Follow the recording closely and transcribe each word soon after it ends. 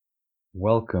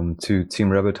Welcome to Team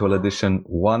Rabbit Hole edition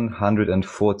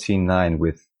 149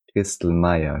 with Crystal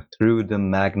Meyer, Through the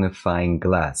Magnifying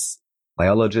Glass.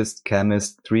 Biologist,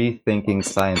 chemist, three thinking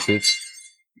scientists,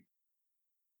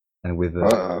 and with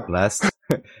a blast,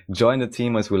 join the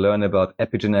team as we learn about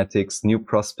epigenetics, new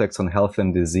prospects on health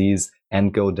and disease,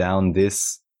 and go down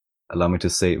this, allow me to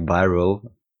say, viral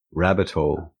rabbit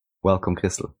hole. Welcome,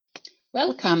 Crystal.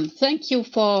 Welcome. Thank you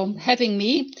for having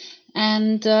me.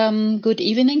 And good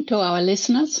evening to our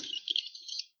listeners.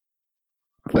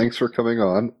 Thanks for coming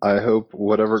on. I hope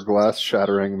whatever glass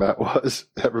shattering that was,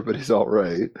 everybody's all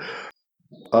right.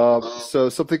 So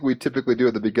something we typically do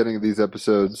at the beginning of these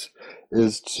episodes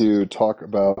is to talk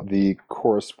about the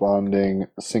corresponding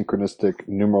synchronistic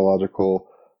numerological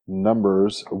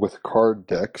numbers with card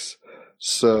decks.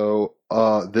 So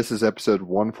this is episode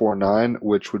 149,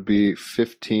 which would be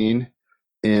 15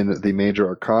 in the Major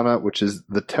Arcana, which is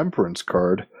the Temperance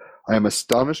card. I am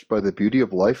astonished by the beauty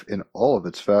of life in all of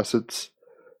its facets.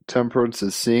 Temperance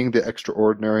is seeing the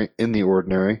extraordinary in the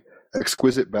ordinary,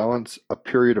 exquisite balance, a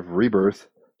period of rebirth,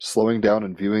 slowing down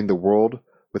and viewing the world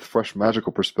with fresh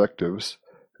magical perspectives,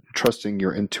 trusting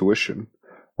your intuition.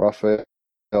 Raphael,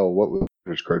 what would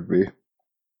this card be?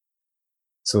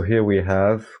 So here we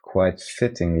have, quite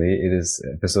fittingly, it is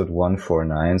episode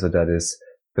 149, so that is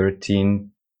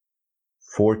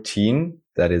 14,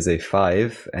 that is a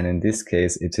 5, and in this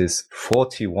case it is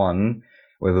 41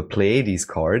 with a Pleiades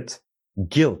card,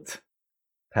 Guilt,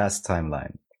 past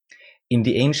timeline. In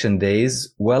the ancient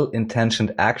days,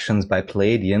 well-intentioned actions by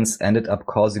Pleiadians ended up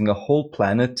causing a whole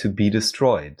planet to be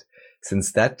destroyed.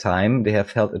 Since that time, they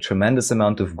have felt a tremendous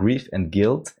amount of grief and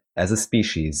guilt as a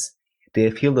species. They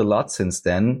have healed a lot since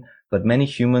then, but many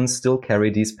humans still carry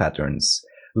these patterns.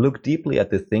 Look deeply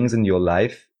at the things in your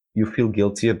life you feel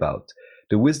guilty about.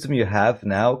 The wisdom you have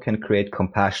now can create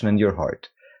compassion in your heart.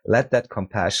 Let that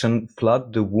compassion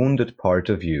flood the wounded part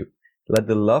of you. Let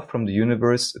the love from the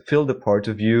universe fill the part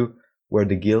of you where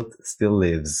the guilt still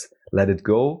lives. Let it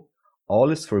go. All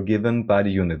is forgiven by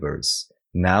the universe.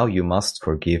 Now you must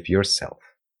forgive yourself.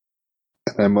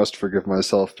 I must forgive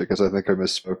myself because I think I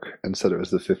misspoke and said it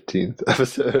was the 15th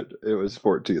episode. It was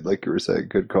 14, like you were saying.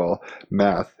 Good call.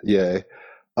 Math, yay.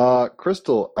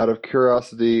 Crystal, out of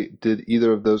curiosity, did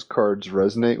either of those cards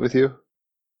resonate with you?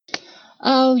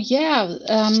 Oh, yeah.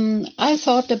 I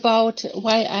thought about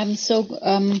why I'm so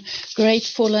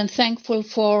grateful and thankful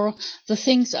for the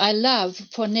things I love,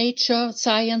 for nature,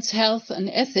 science, health, and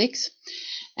ethics.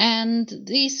 And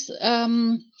this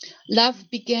love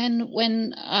began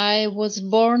when I was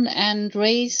born and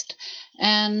raised,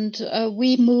 and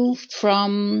we moved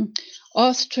from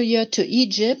Austria to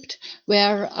Egypt,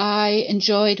 where I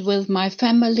enjoyed with my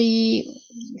family,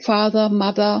 father,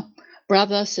 mother,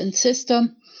 brothers, and sister,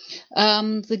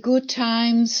 the good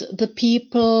times, the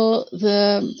people,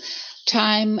 the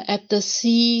time at the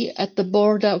sea, at the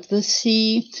border of the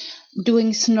sea,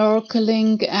 doing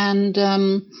snorkeling and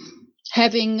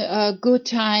having a good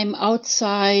time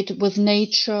outside with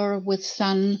nature, with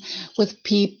sun, with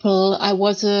people. I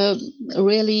was a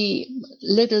really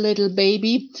little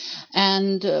baby,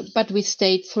 and but we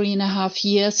stayed 3.5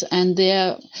 years, and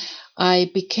there I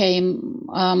became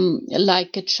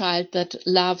like a child that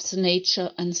loves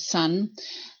nature and sun.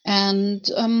 And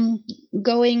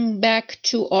going back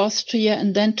to Austria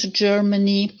and then to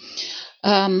Germany,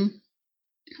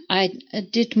 I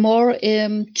did more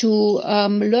to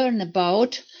learn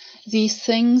about these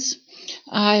things.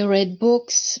 I read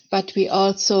books, but we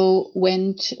also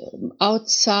went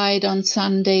outside on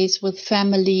Sundays with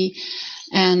family,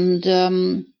 and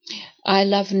I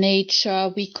love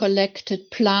nature. We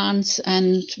collected plants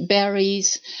and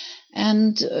berries,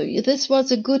 and this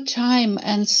was a good time.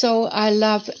 And so I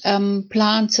love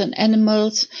plants and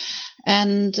animals,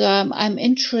 and I'm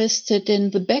interested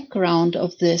in the background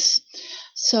of this.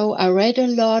 So I read a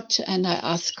lot and I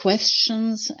asked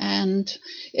questions, and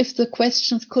if the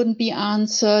questions couldn't be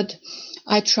answered,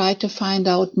 I tried to find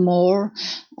out more.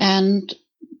 And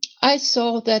I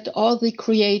saw that all the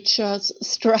creatures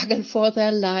struggle for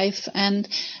their life, and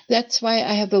that's why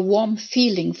I have a warm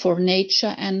feeling for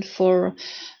nature and for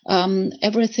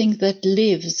everything that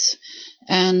lives.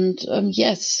 And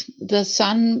yes, the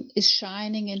sun is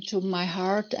shining into my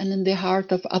heart and in the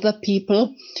heart of other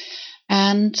people.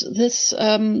 And this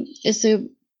is a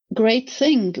great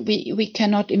thing. We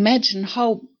cannot imagine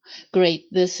how great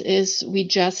this is. We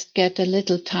just get a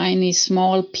little tiny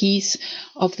small piece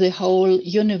of the whole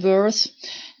universe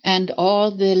and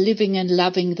all the living and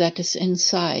loving that is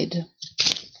inside.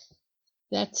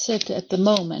 That's it at the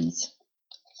moment.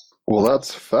 Well,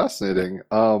 that's fascinating.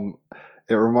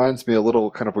 It reminds me a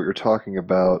little kind of what you're talking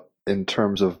about in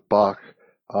terms of Bach.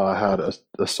 had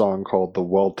a song called "The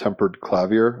Well-Tempered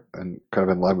Clavier," and kind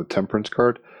of in line with Temperance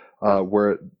Card,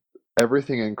 where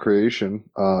everything in creation,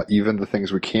 even the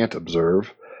things we can't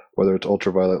observe, whether it's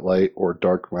ultraviolet light or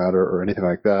dark matter or anything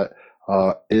like that,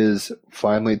 is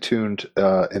finely tuned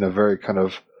in a very kind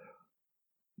of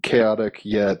chaotic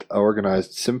yet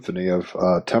organized symphony of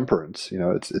temperance.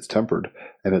 It's tempered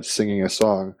and it's singing a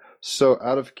song. So,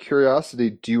 out of curiosity,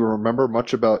 do you remember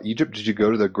much about Egypt? Did you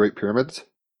go to the Great Pyramids?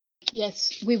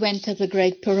 Yes, we went to the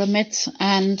Great Pyramids,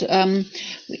 and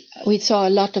we saw a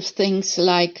lot of things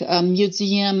like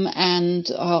museum and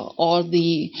all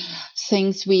the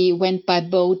things. We went by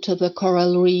boat to the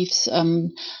coral reefs,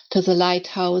 to the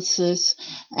lighthouses,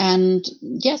 and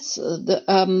yes,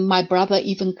 my brother,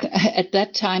 even at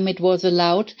that time it was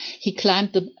allowed, he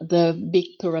climbed the big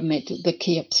pyramid, the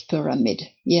Cheops pyramid.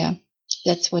 Yeah,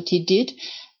 that's what he did.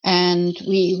 And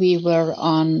we were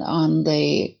on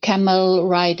the camel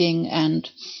riding, and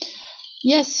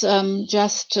yes,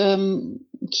 just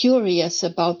curious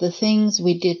about the things.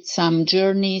 We did some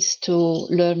journeys to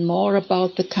learn more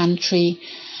about the country,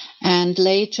 and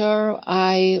later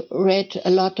I read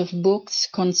a lot of books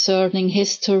concerning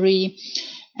history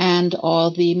and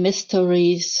all the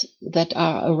mysteries that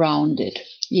are around it.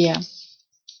 Yeah.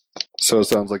 So it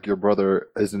sounds like your brother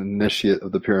is an initiate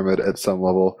of the pyramid at some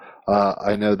level.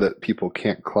 I know that people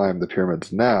can't climb the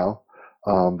pyramids now,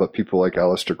 but people like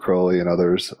Aleister Crowley and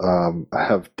others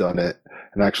have done it.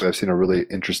 And actually, I've seen a really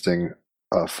interesting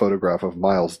photograph of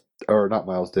not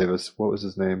Miles Davis. What was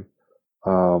his name?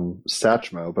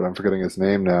 Satchmo, but I'm forgetting his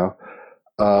name now.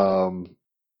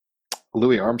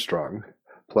 Louis Armstrong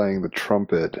playing the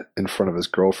trumpet in front of his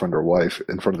girlfriend or wife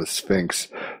in front of the Sphinx.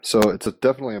 So it's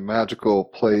definitely a magical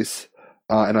place.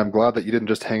 And I'm glad that you didn't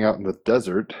just hang out in the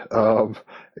desert.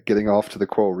 Getting off to the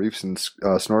coral reefs and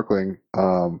snorkeling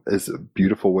is a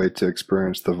beautiful way to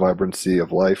experience the vibrancy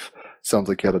of life. Sounds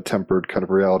like you had a tempered kind of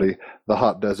reality. The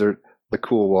hot desert, the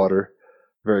cool water,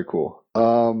 very cool.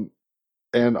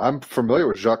 And I'm familiar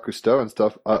with Jacques Cousteau and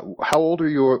stuff. How old were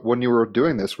you when you were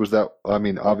doing this? Was that,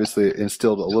 obviously it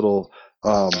instilled a little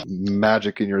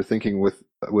magic in your thinking with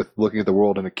looking at the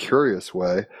world in a curious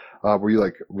way. Were you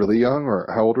like really young, or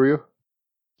how old were you?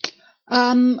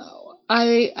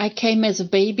 I came as a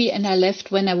baby and I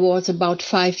left when I was about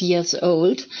 5 years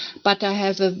old, but I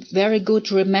have a very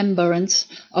good remembrance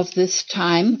of this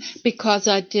time because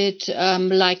I did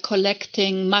like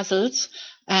collecting mussels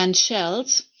and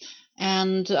shells,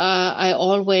 and I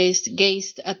always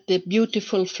gazed at the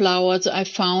beautiful flowers I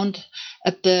found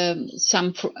at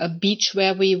some beach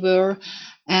where we were,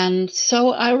 and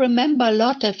so I remember a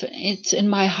lot of it in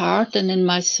my heart and in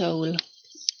my soul.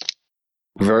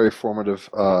 Very formative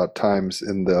times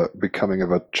in the becoming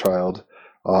of a child.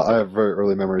 I have very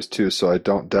early memories too, so I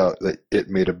don't doubt that it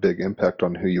made a big impact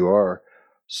on who you are.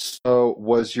 So,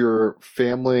 was your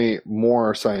family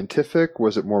more scientific?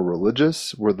 Was it more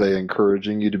religious? Were they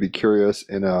encouraging you to be curious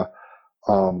in a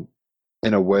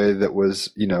way that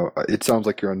was, it sounds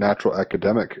like you're a natural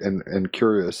academic and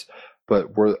curious,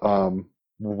 but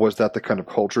was that the kind of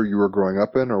culture you were growing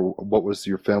up in, or what was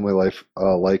your family life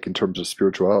like in terms of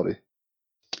spirituality?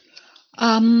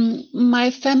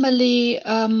 My family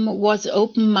was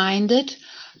open-minded,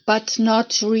 but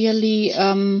not really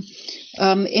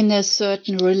in a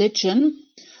certain religion.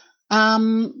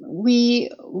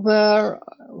 We were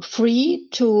free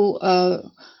to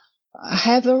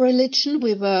have a religion.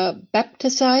 We were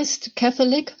baptized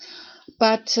Catholic,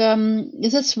 but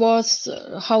this was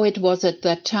how it was at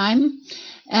that time.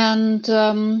 And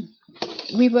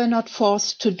we were not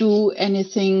forced to do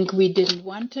anything we didn't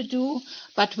want to do,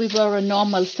 but we were a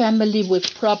normal family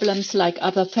with problems like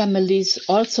other families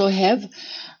also have.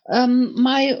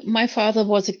 My father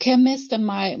was a chemist and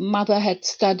my mother had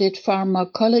studied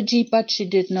pharmacology, but she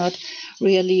did not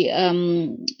really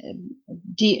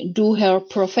do her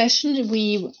profession.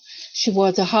 She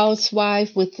was a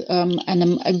housewife with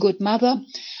a good mother,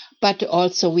 but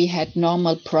also we had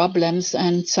normal problems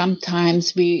and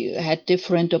sometimes we had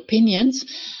different opinions.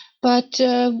 But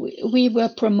we were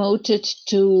promoted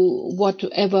to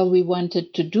whatever we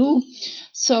wanted to do.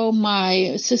 So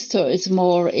my sister is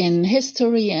more in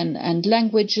history and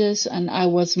languages, and I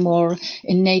was more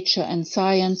in nature and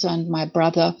science. And my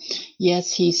brother,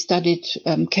 yes, he studied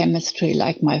chemistry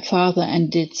like my father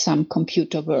and did some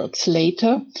computer works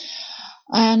later.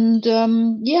 And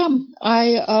I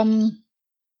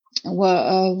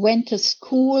went to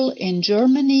school in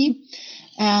Germany.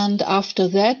 And after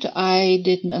that, I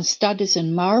did studies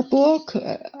in Marburg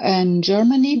in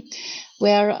Germany,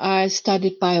 where I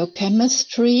studied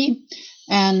biochemistry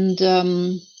and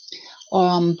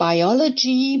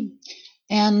biology.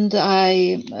 and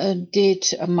I did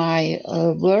my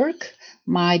work,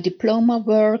 my diploma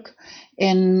work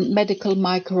in medical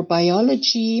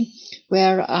microbiology,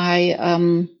 where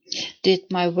I did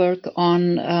my work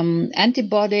on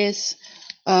antibodies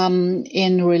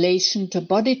in relation to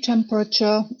body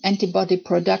temperature, antibody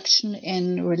production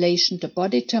in relation to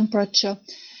body temperature.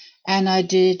 And I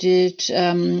did it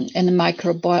in a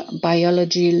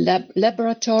microbiology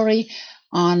laboratory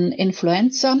on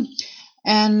influenza.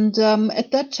 And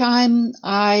at that time,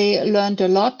 I learned a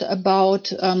lot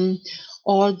about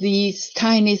all these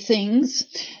tiny things.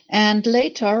 And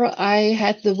later, I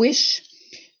had the wish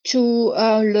to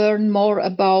learn more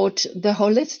about the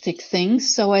holistic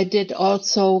things. So I did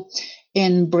also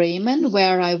in Bremen,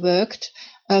 where I worked,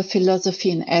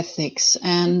 philosophy and ethics.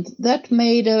 And that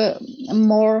made a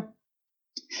more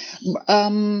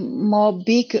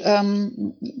big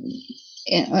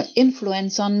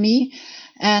influence on me,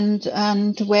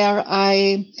 and where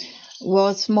I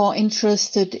was more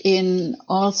interested in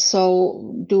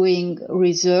also doing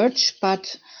research,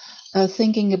 but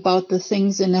thinking about the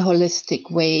things in a holistic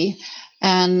way.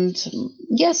 And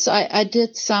yes, I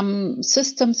did some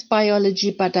systems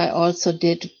biology, but I also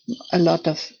did a lot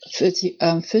of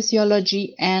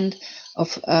physiology and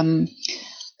of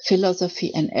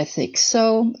philosophy and ethics.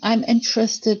 So I'm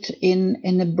interested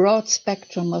in a broad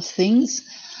spectrum of things.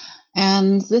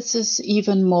 And this is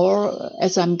even more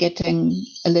as I'm getting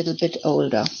a little bit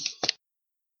older.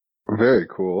 Very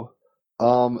cool.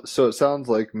 So it sounds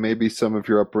like maybe some of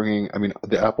your upbringing, I mean,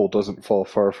 the apple doesn't fall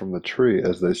far from the tree,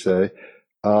 as they say.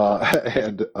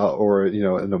 Or, you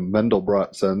know, in a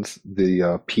Mandelbrot sense,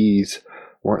 the peas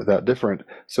weren't that different.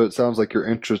 So it sounds like your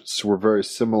interests were very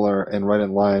similar and right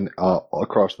in line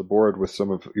across the board with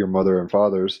some of your mother and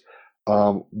father's.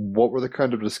 What were the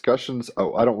kind of discussions?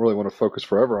 Oh, I don't really want to focus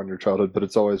forever on your childhood, but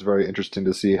it's always very interesting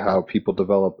to see how people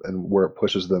develop and where it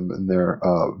pushes them in their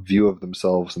view of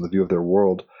themselves and the view of their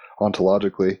world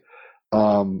ontologically.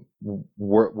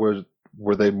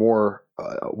 Were they more?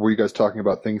 Were you guys talking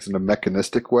about things in a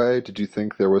mechanistic way? Did you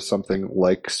think there was something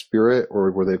like spirit,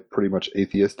 or were they pretty much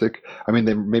atheistic? I mean,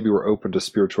 they maybe were open to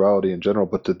spirituality in general,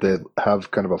 but did they have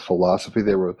kind of a philosophy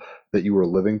that you were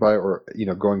living by, or, you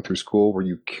know, going through school? Were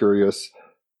you curious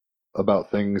about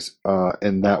things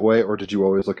in that way, or did you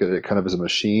always look at it kind of as a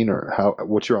machine, or how?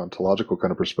 What's your ontological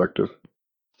kind of perspective?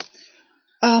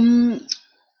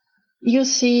 You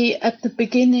see, at the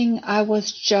beginning, I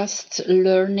was just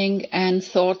learning and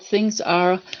thought things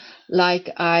are like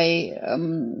I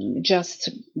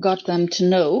just got them to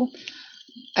know.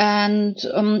 And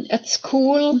at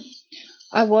school,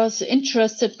 I was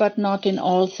interested, but not in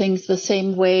all things the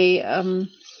same way.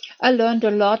 I learned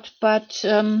a lot, but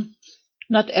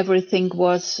not everything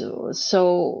was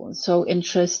so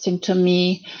interesting to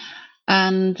me.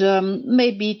 And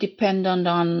maybe dependent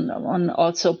on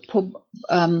also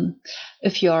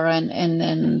if you're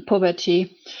in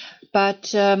poverty.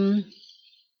 But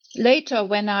later,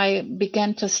 when I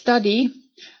began to study,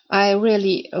 I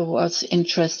really was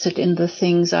interested in the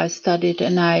things I studied,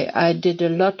 and I did a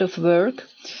lot of work.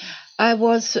 At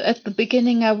the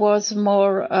beginning, I was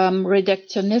more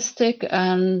reductionistic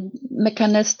and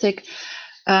mechanistic,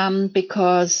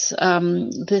 because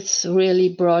this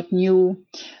really brought new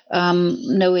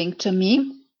knowing to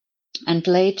me. And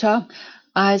later,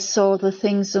 I saw the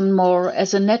things more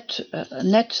as a net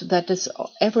that is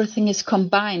everything is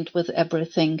combined with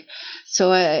everything.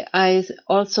 So I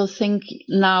also think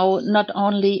now not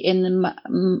only in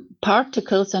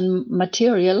particles and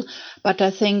material, but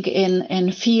I think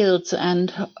in fields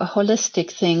and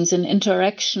holistic things, in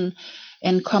interaction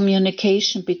and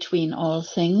communication between all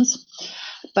things.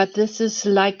 But this is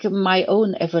like my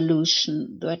own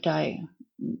evolution that I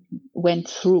went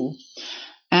through.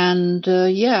 And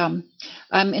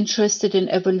I'm interested in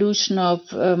evolution of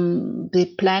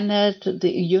the planet,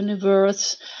 the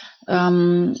universe,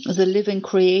 the living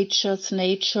creatures,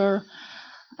 nature.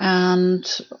 And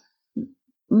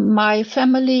my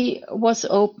family was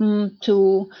open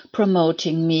to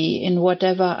promoting me in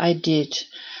whatever I did.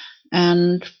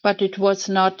 But it was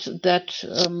not that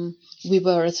we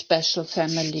were a special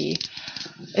family.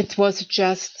 It was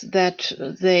just that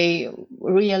they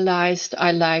realized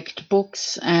I liked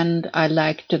books and I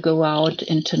liked to go out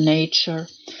into nature.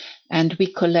 And we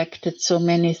collected so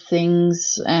many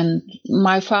things, and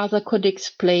my father could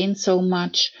explain so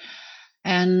much.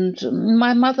 And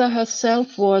my mother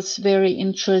herself was very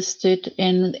interested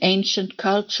in ancient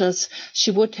cultures. She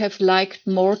would have liked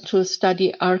more to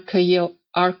study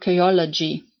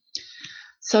archaeology.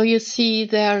 So you see,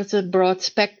 there's a broad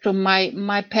spectrum.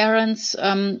 My parents,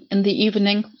 in the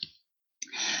evening,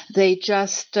 They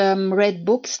just read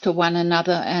books to one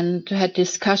another and had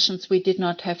discussions. We did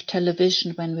not have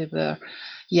television when we were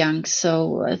young,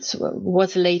 so it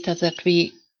was later that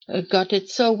we got it.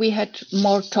 So we had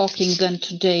more talking than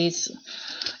today's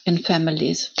in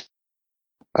families.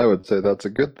 I would say that's a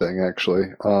good thing,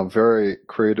 actually. Very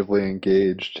creatively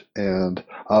engaged and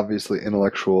obviously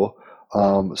intellectual.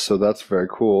 So that's very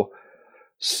cool.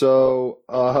 So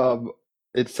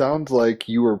it sounds like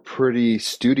you were pretty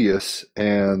studious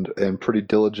and pretty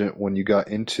diligent when you got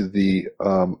into the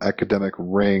academic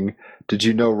ring. Did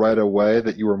you know right away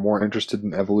that you were more interested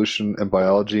in evolution and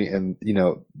biology and, you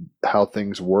know, how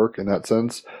things work in that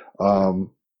sense?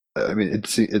 I mean,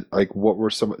 like what were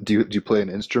some? Do you play an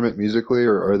instrument musically,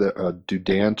 or are there do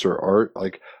dance or art?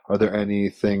 Like, are there any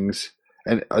things?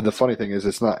 And the funny thing is,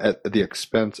 it's not at the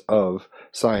expense of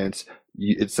science.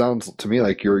 It sounds to me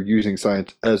like you're using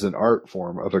science as an art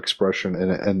form of expression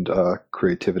and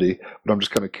creativity. But I'm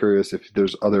just kind of curious if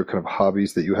there's other kind of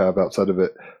hobbies that you have outside of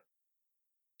it.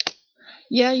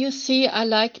 Yeah, you see, I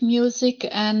like music,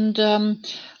 and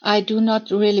I do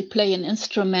not really play an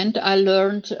instrument. I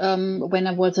learned when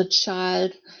I was a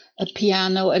child a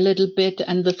piano a little bit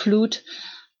and the flute,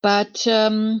 but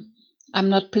I'm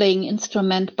not playing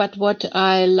instrument. But what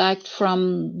I liked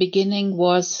from beginning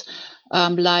was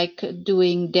like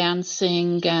doing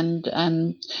dancing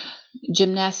and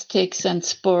gymnastics and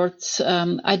sports.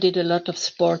 I did a lot of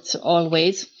sports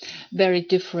always, very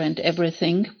different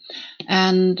everything.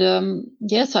 And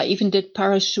yes, I even did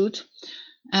parachute.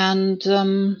 And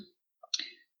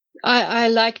I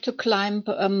like to climb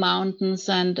mountains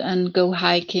and go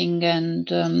hiking and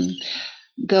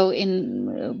go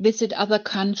visit other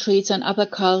countries and other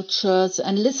cultures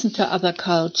and listen to other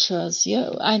cultures.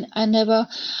 Yeah, I never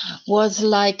was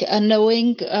like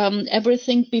knowing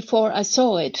everything before I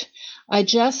saw it. I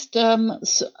just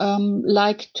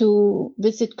like to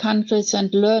visit countries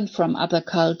and learn from other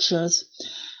cultures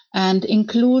and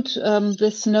include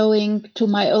this knowing to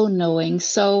my own knowing.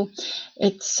 So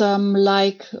it's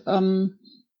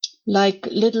like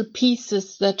little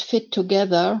pieces that fit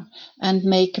together and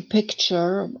make a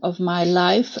picture of my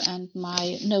life and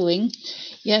my knowing.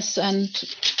 Yes, and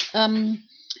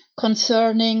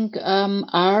concerning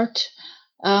art,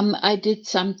 I did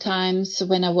sometimes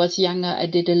when I was younger, I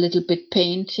did a little bit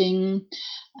painting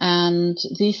and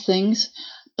these things.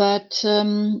 But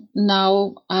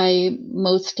now I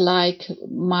most like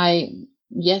moving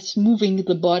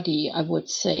the body, I would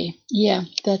say. Yeah,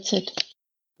 that's it.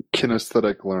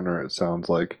 Kinesthetic learner, it sounds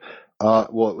like.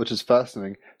 Well, which is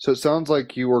fascinating. So it sounds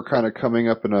like you were kind of coming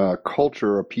up in a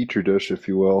culture, a petri dish, if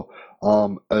you will,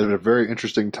 at a very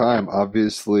interesting time.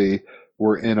 Obviously,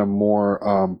 we're in a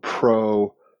more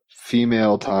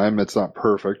pro-female time. It's not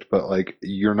perfect, but like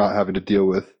you're not having to deal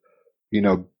with, you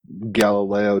know,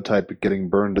 Galileo type getting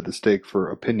burned at the stake for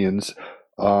opinions.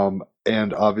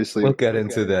 And obviously, We'll get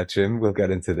into that, Jim. We'll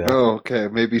get into that. oh, okay.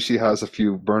 Maybe she has a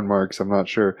few burn marks. I'm not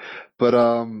sure, but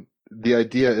the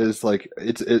idea is like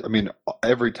I mean,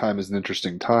 every time is an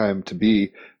interesting time to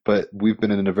be, but we've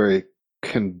been in a very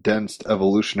condensed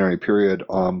evolutionary period,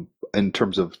 in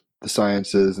terms of the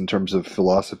sciences, in terms of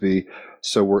philosophy.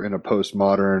 So we're in a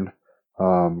postmodern,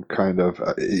 kind of,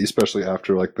 especially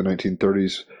after like the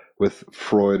 1930s with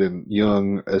Freud and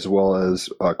Jung, as well as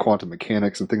quantum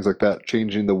mechanics and things like that,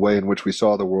 changing the way in which we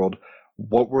saw the world.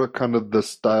 What were kind of the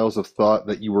styles of thought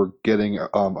that you were getting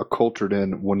acculturated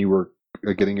in when you were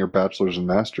getting your bachelor's and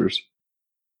master's?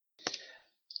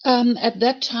 At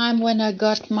that time, when I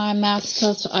got my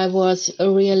master's, I was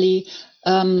really,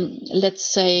 let's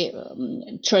say,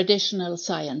 traditional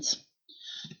science.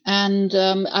 And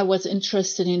I was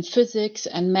interested in physics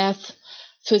and math,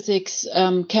 physics,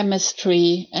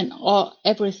 chemistry, and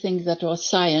everything that was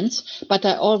science. But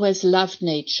I always loved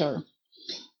nature.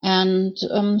 And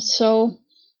so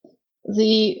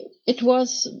it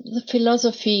was the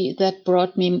philosophy that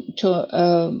brought me to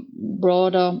a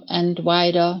broader and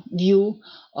wider view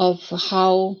of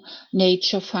how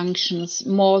nature functions,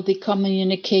 more the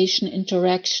communication,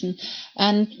 interaction.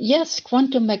 And yes,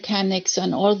 quantum mechanics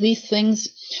and all these things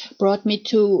brought me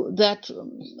to that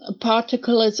a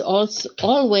particle is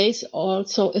always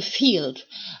also a field.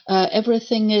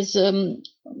 Everything is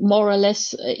more or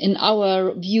less in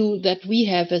our view that we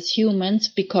have as humans,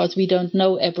 because we don't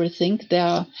know everything. There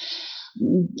are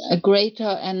greater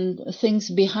and things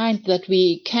behind that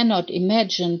we cannot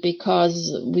imagine,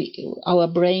 because our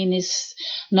brain is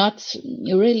not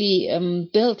really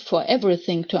built for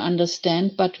everything to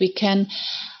understand, but we can,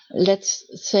 let's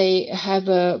say, have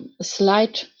a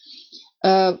slight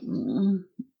view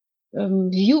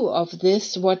of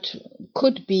this, what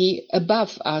could be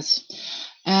above us.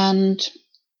 And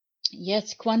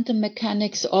Yes, quantum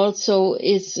mechanics also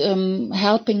is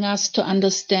helping us to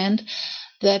understand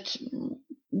that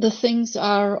the things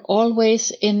are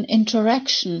always in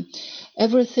interaction.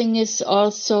 Everything is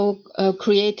also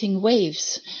creating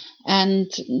waves, and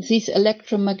these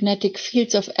electromagnetic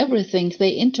fields of everything,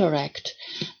 they interact.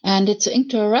 And it's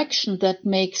interaction that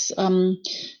makes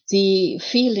the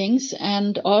feelings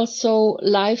and also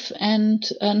life and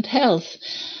health.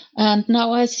 And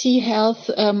now I see health,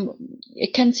 I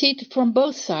can see it from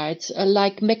both sides,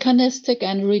 like mechanistic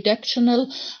and reductional,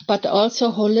 but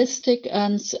also holistic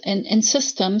and in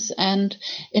systems and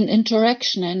in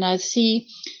interaction. And I see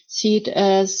it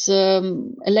as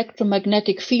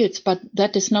electromagnetic fields, but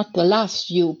that is not the last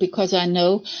view, because I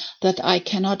know that I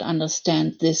cannot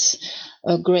understand this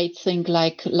great thing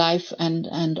like life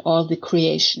and all the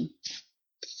creation.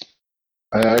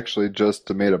 I actually just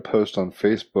made a post on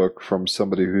Facebook from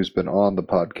somebody who's been on the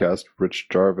podcast, Rich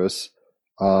Jarvis,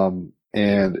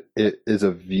 and it is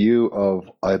a view of,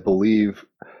 I believe,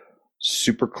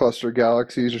 supercluster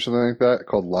galaxies or something like that,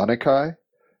 called Lanikai,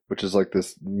 which is like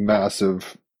this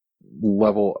massive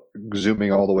level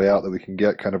zooming all the way out that we can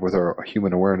get kind of with our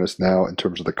human awareness now in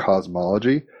terms of the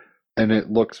cosmology. And it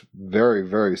looks very,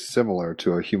 very similar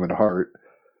to a human heart.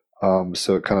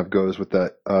 So it kind of goes with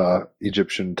that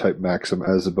Egyptian type maxim,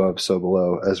 as above, so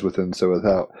below, as within, so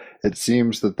without. It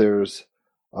seems that there's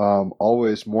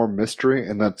always more mystery,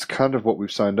 and that's kind of what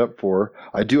we've signed up for.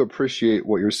 I do appreciate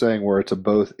what you're saying, where it's a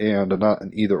both and not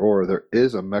an either or. There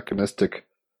is a mechanistic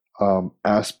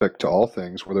aspect to all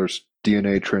things, where there's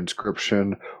DNA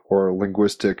transcription or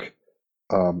linguistic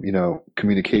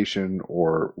communication,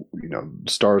 or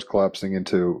stars collapsing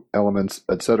into elements,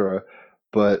 etc.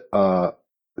 But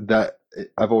that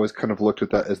I've always kind of looked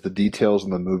at that as the details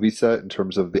in the movie set in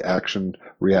terms of the action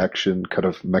reaction kind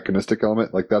of mechanistic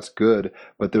element. Like, that's good,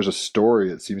 but there's a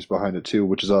story, it seems, behind it too,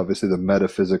 which is obviously the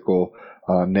metaphysical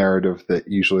narrative that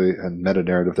usually, and meta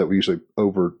narrative that we usually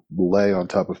overlay on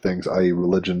top of things, i.e.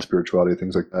 religion, spirituality,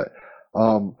 things like that.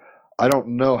 I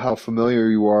don't know how familiar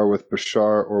you are with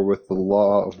Bashar or with the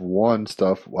Law of One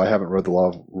stuff. I haven't read the Law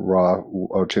of Ra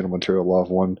or Channel Material Law of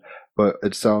One, but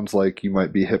it sounds like you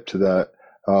might be hip to that.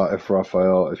 If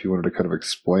Raphael, if you wanted to kind of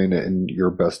explain it in your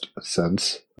best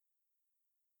sense.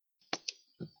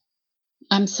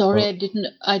 I'm sorry,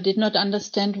 I did not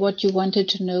understand what you wanted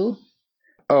to know.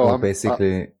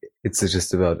 Basically, it's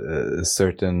just about a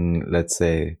certain, let's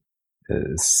say,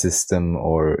 system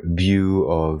or view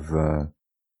of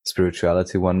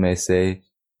spirituality, one may say.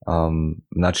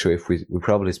 Not sure if we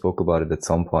probably spoke about it at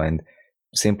some point.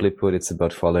 Simply put, it's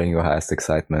about following your highest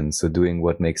excitement. So doing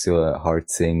what makes your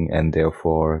heart sing, and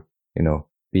therefore,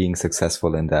 being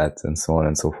successful in that, and so on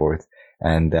and so forth.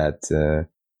 And that,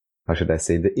 how should I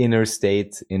say, the inner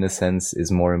state, in a sense, is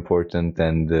more important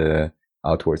than the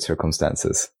outward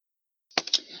circumstances.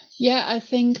 Yeah, I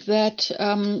think that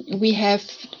we have,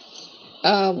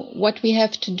 what we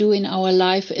have to do in our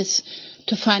life is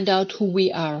to find out who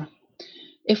we are.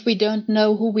 If we don't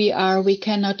know who we are, we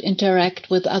cannot interact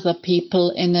with other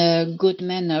people in a good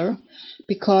manner,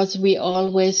 because we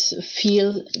always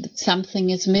feel that something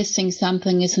is missing,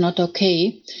 something is not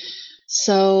okay.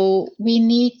 So we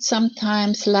need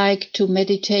sometimes like to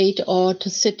meditate or to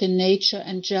sit in nature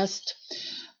and just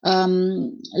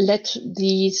let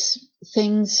these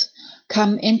things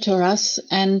come into us,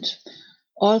 and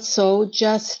also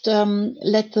just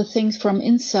let the things from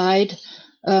inside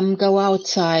go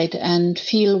outside and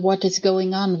feel what is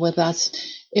going on with us.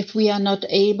 If we are not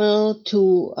able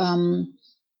to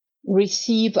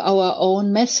receive our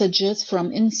own messages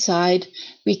from inside,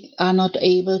 we are not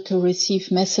able to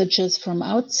receive messages from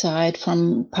outside,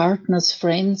 from partners,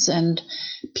 friends, and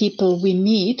people we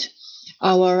meet.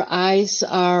 Our eyes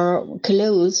are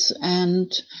closed,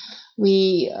 and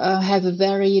we have a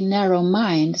very narrow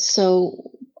mind.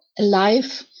 So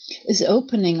life is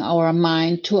opening our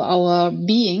mind to our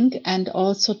being, and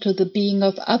also to the being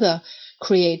of other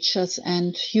creatures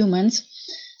and humans.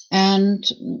 And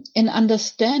in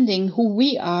understanding who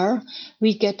we are,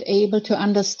 we get able to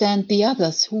understand the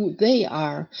others, who they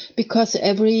are, because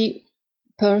every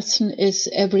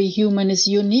human is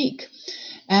unique.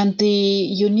 And the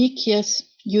uniqueness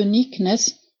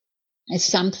is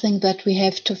something that we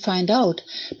have to find out.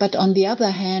 But on the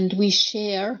other hand, we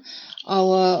share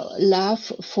our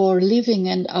love for living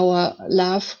and our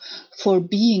love for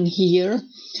being here.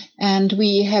 And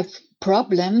we have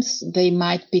problems, they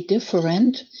might be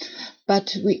different,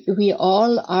 but we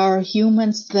all are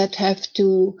humans that have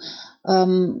to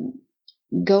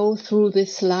go through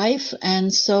this life.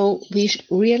 And so we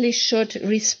really should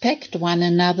respect one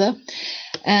another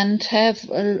and have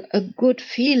a good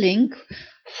feeling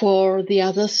for the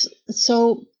others.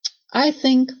 So I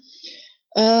think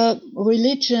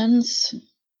religions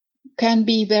can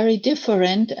be very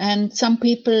different, and some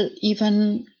people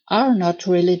even are not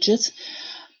religious.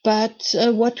 But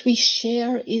what we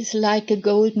share is like a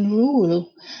golden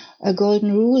rule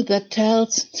that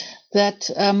tells that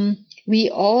we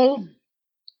all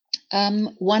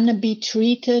want to be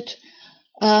treated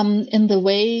in the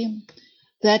way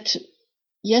that,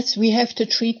 yes, we have to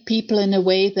treat people in a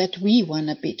way that we want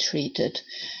to be treated.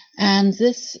 And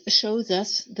this shows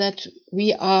us that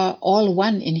we are all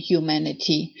one in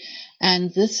humanity.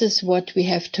 And this is what we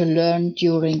have to learn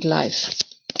during life.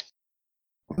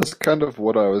 That's kind of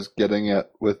what I was getting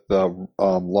at with the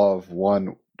Law of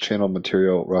One channel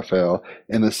material, Raphael,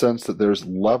 in the sense that there's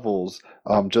levels,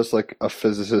 just like a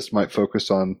physicist might focus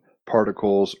on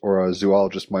particles, or a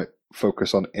zoologist might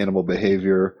focus on animal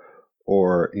behavior,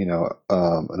 or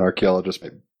an archaeologist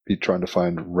might be trying to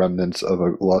find remnants of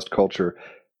a lost culture.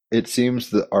 It seems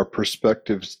that our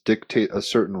perspectives dictate a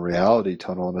certain reality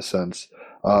tunnel in a sense,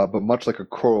 but much like a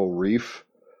coral reef,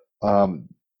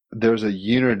 there's a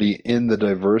unity in the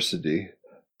diversity,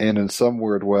 and in some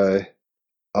weird way,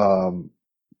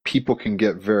 people can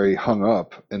get very hung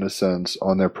up, in a sense,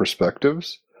 on their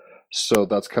perspectives. So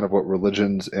that's kind of what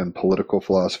religions and political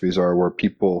philosophies are, where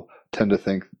people tend to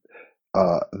think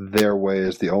their way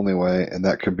is the only way, and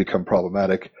that can become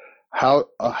problematic. How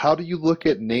do you look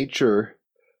at nature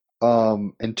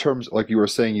in terms, like you were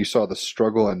saying, you saw the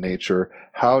struggle in nature?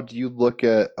 How do you look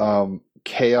at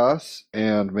chaos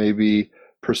and maybe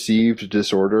perceived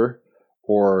disorder,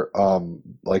 or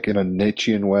like in a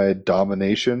Nietzschean way,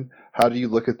 domination? How do you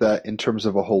look at that in terms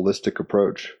of a holistic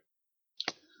approach?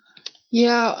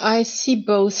 Yeah, I see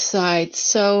both sides.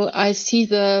 So I see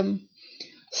the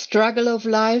struggle of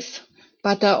life,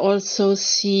 but I also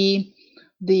see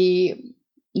the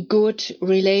good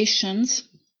relations.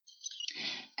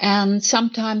 And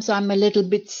sometimes I'm a little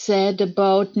bit sad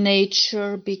about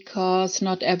nature, because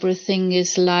not everything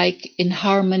is like in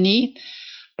harmony.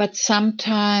 But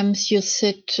sometimes you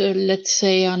sit, let's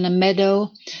say, on a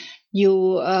meadow,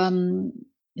 you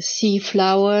see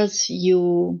flowers,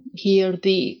 you hear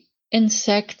the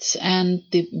insects and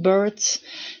the birds,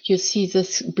 you see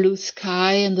the blue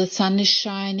sky and the sun is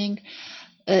shining,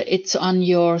 it's on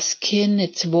your skin,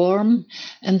 it's warm,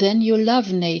 and then you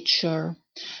love nature.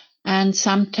 And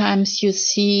sometimes you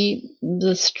see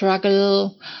the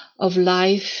struggle of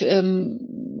life,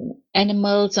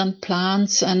 animals and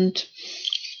plants, and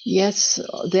yes,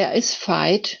 there is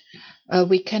fight.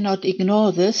 We cannot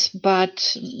ignore this,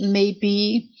 but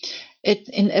maybe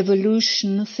in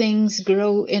evolution things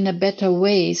grow in a better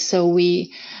way, so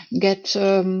we get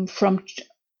from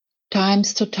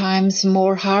times to times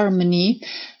more harmony,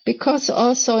 because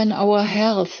also in our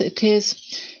health it is,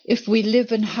 if we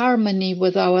live in harmony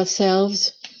with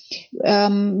ourselves,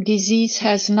 disease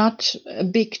has not a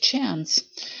big chance.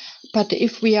 But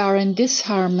if we are in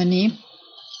disharmony,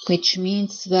 which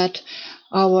means that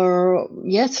our,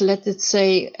 let's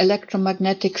say,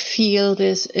 electromagnetic field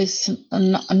is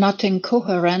not in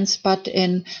coherence but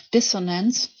in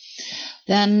dissonance,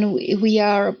 then we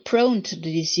are prone to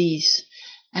disease.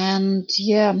 And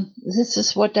this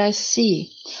is what I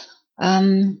see.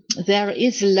 There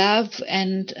is love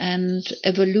and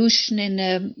evolution in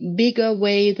a bigger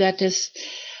way that is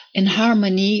in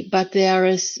harmony, but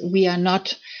we are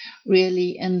not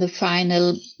really in the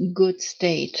final good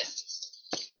state.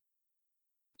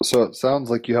 So it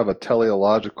sounds like you have a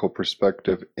teleological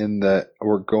perspective, in that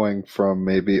we're going from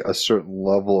maybe a certain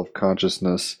level of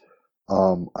consciousness.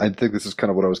 I think this is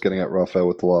kind of what I was getting at, Raphael,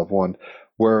 with the Law of One,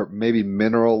 where maybe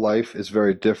mineral life is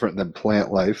very different than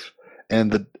plant life,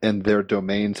 and their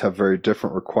domains have very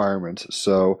different requirements.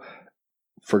 So,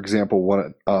 for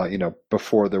example,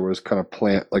 before there was kind of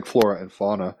plant, like flora and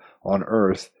fauna on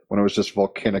Earth, when it was just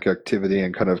volcanic activity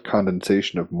and kind of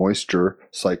condensation of moisture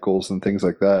cycles and things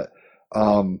like that,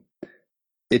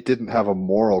 it didn't have a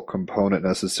moral component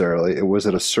necessarily. It was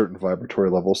at a certain vibratory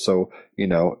level. So,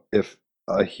 if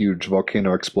a huge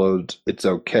volcano explodes, it's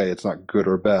okay. It's not good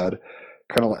or bad.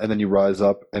 And then you rise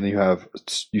up and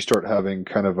you start having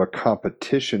kind of a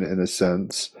competition, in a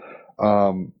sense,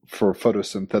 for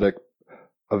photosynthetic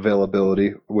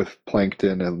availability with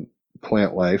plankton and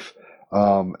plant life.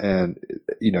 And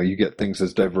you get things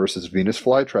as diverse as Venus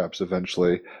flytraps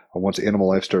eventually, once animal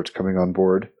life starts coming on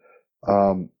board.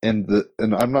 And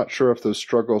I'm not sure if those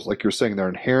struggles, like you're saying, they're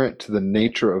inherent to the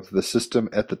nature of the system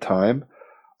at the time.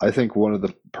 I think one of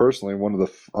the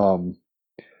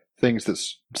things that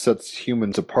sets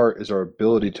humans apart is our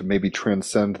ability to maybe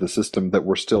transcend the system that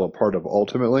we're still a part of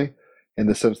ultimately, in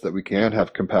the sense that we can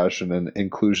have compassion and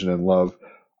inclusion and love.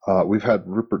 We've had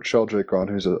Rupert Sheldrake on,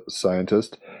 who's a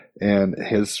scientist, and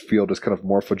his field is kind of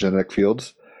morphogenetic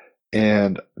fields.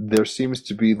 And there seems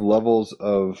to be levels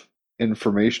of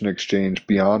information exchange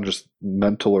beyond just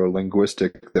mental or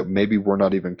linguistic that maybe we're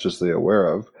not even consciously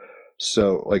aware of.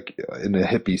 So, like in a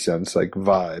hippie sense, like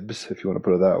vibes, if you want to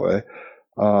put it that way.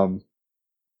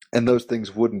 And those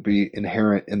things wouldn't be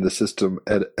inherent in the system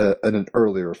at an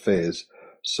earlier phase.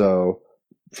 So,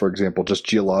 for example, just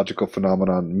geological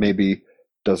phenomenon maybe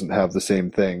doesn't have the same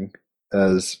thing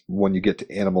as when you get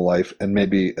to animal life. And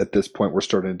maybe at this point we're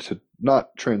starting to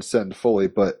not transcend fully,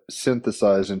 but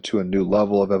synthesize into a new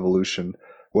level of evolution,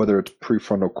 whether it's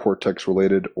prefrontal cortex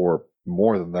related or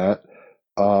more than that.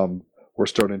 We're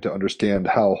starting to understand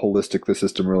how holistic the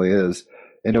system really is.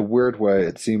 In a weird way,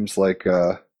 it seems like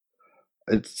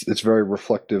it's very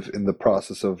reflective in the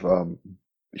process of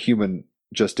human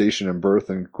gestation and birth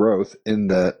and growth, in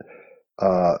that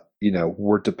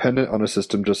we're dependent on a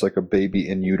system just like a baby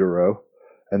in utero,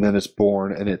 and then it's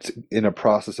born and it's in a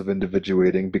process of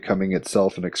individuating, becoming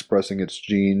itself and expressing its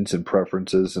genes and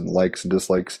preferences and likes and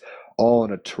dislikes, all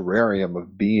in a terrarium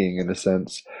of being, in a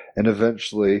sense. And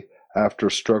eventually, after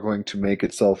struggling to make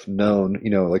itself known,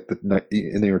 like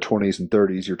in your 20s and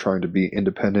 30s, you're trying to be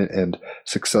independent and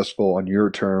successful on your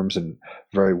terms and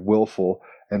very willful.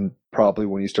 And probably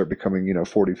when you start becoming,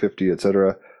 40, 50,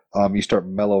 etc., you start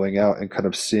mellowing out and kind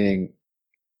of seeing,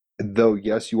 though,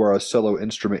 yes, you are a solo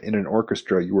instrument in an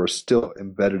orchestra, you are still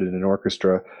embedded in an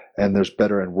orchestra, and there's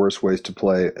better and worse ways to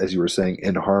play, as you were saying,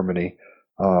 in harmony.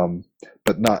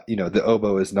 But not, the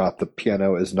oboe is not the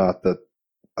piano, is not the,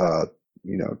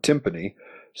 timpani.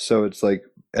 So it's like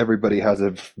everybody has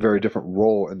a very different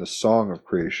role in the song of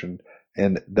creation.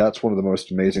 And that's one of the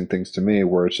most amazing things to me,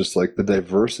 where it's just like the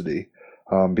diversity,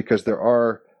 because there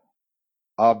are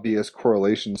obvious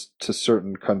correlations to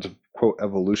certain kinds of quote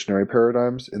evolutionary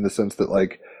paradigms, in the sense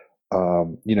that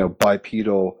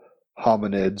bipedal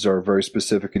hominids are very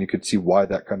specific, and you could see why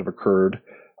that kind of occurred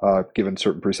given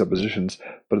certain presuppositions.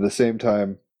 But at the same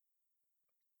time,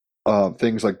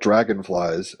 things like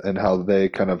dragonflies and how they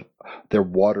they're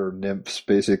water nymphs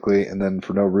basically, and then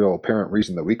for no real apparent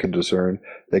reason that we can discern,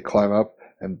 they climb up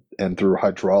and through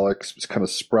hydraulics kind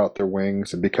of sprout their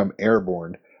wings and become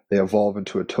airborne. They evolve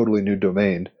into a totally new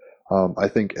domain. I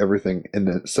think everything in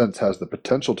a sense has the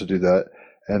potential to do that,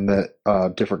 and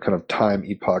that different kind of time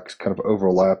epochs kind of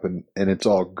overlap, and it's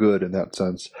all good in that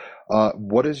sense.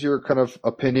 What is your kind of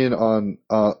opinion on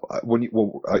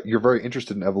you're very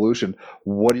interested in evolution?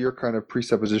 What are your kind of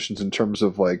presuppositions in terms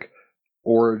of like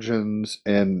origins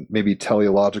and maybe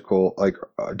teleological? Like,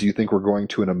 do you think we're going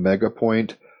to an omega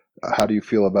point? How do you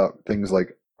feel about things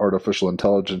like artificial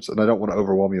intelligence? And I don't want to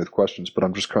overwhelm you with questions, but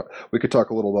we could talk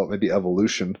a little about maybe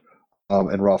evolution.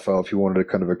 And Raphael, if you wanted to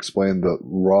kind of explain the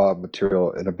raw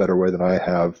material in a better way than I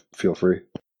have, feel free.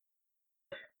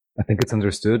 I think it's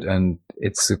understood, and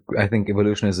I think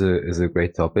evolution is a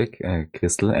great topic.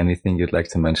 Crystal, anything you'd like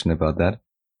to mention about that?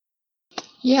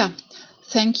 Yeah,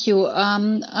 thank you.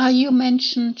 You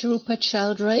mentioned Rupert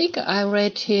Sheldrake. I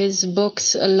read his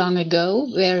books long ago,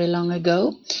 very long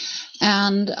ago,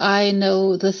 and I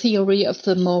know the theory of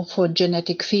the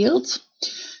morphogenetic fields.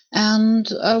 And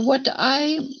what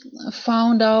I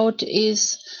found out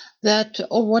is that,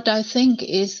 or what I think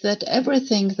is that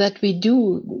everything that we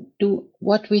do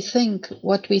what we think,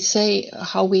 what we say,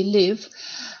 how we live,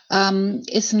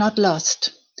 is not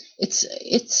lost.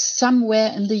 It's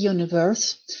somewhere in the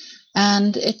universe,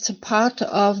 and it's a part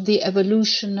of the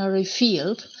evolutionary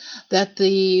field that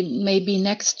the maybe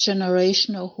next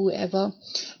generation or whoever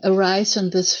arrives in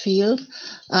this field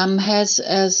has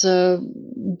as a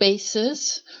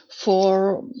basis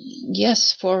for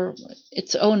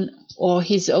its own or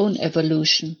his own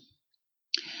evolution.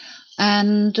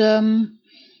 And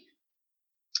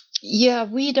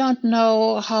we don't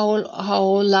know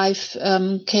how life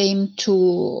came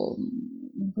to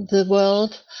the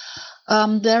world.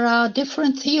 There are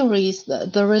different theories.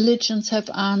 The religions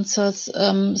have answers,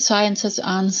 science has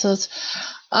answers.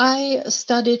 I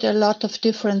studied a lot of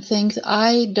different things.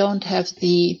 I don't have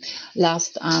the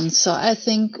last answer. I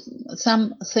think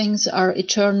some things are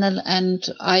eternal and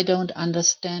I don't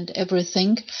understand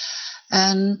everything.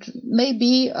 And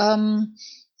maybe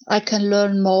I can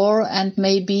learn more, and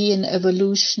maybe in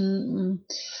evolution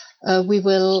we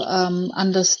will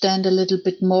understand a little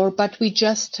bit more, but we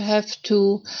just have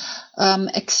to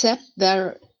accept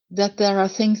that there are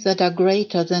things that are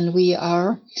greater than we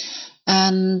are.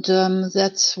 And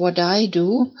that's what I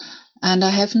do. And I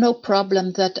have no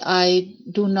problem that I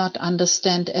do not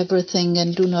understand everything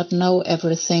and do not know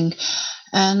everything.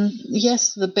 And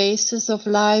yes, the basis of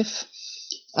life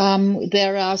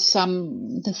There are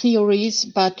some theories,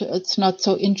 but it's not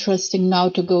so interesting now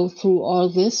to go through all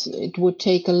this. It would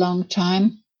take a long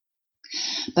time.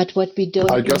 But what we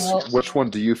don't I guess know, which one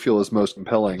do you feel is most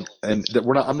compelling? And that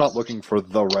I'm not looking for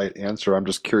the right answer. I'm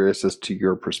just curious as to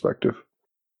your perspective.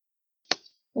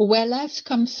 where life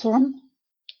comes from.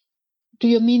 Do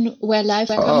you mean where life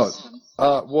comes from?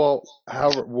 Well,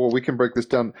 we can break this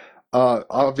down.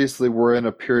 Obviously, we're in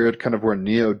a period kind of where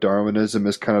neo-Darwinism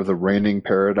is kind of the reigning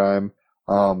paradigm.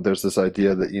 There's this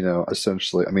idea that,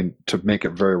 essentially, I mean, to make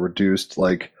it very reduced,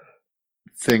 like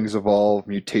things evolve,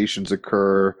 mutations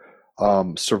occur,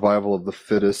 survival of the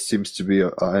fittest seems to be,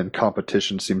 and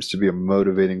competition seems to be a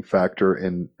motivating factor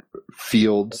in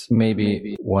fields.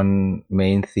 Maybe one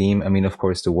main theme. I mean, of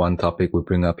course, the one topic we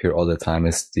bring up here all the time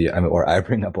is or I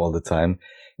bring up all the time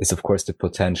is, of course, the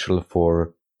potential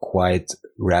for quite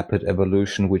rapid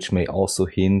evolution, which may also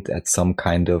hint at some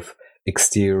kind of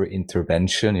exterior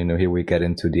intervention. Here we get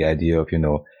into the idea of,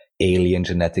 alien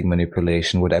genetic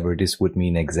manipulation, whatever this would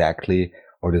mean exactly,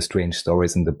 or the strange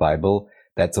stories in the Bible.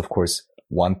 That's, of course,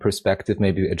 one perspective,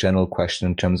 maybe a general question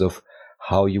in terms of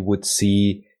how you would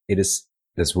see it is.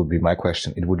 This would be my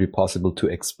question. It would be possible to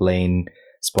explain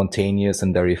spontaneous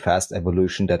and very fast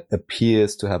evolution that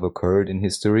appears to have occurred in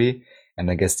history.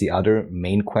 And I guess the other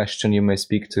main question you may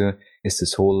speak to is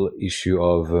this whole issue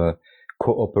of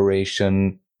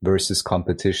cooperation versus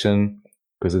competition.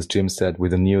 Because as Jim said,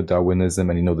 with the neo-Darwinism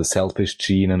and, the selfish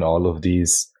gene and all of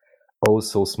these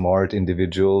so smart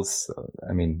individuals,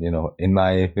 I mean, in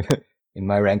my in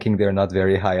my ranking, they're not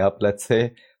very high up, let's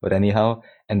say. But anyhow,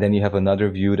 and then you have another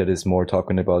view that is more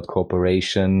talking about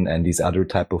cooperation and these other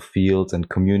type of fields and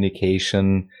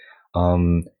communication.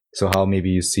 So how maybe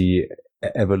you see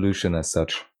evolution as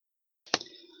such?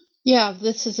 Yeah,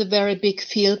 this is a very big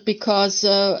field because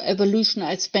evolution,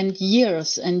 I spent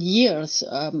years and years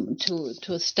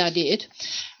to study it.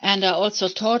 And I also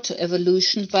taught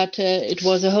evolution, but it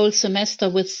was a whole semester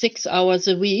with 6 hours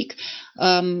a week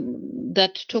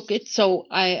that took it. So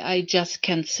I just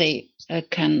can say,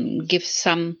 can give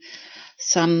some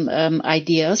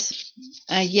ideas.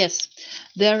 Yes,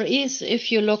 there is,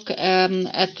 if you look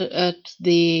at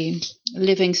the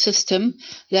living system,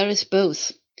 there is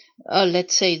both.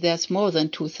 Let's say there's more than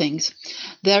two things.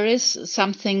 There is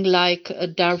something like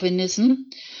Darwinism,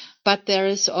 but there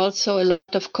is also a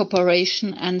lot of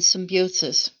cooperation and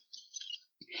symbiosis.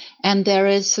 And there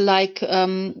is like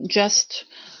just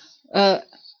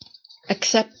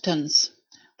acceptance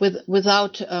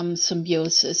without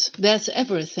symbiosis. There's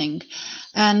everything.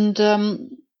 And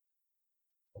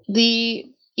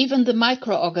even the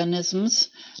microorganisms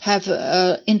have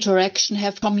interaction,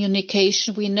 have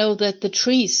communication. We know that the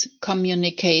trees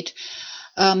communicate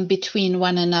between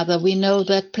one another. We know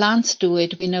that plants do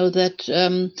it. We know that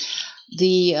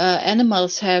the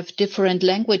animals have different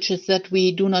languages that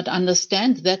we do not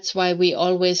understand. That's why we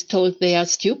always told they are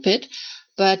stupid.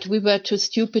 But we were too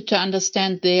stupid to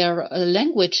understand their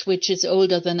language, which is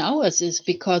older than ours is,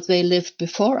 because they lived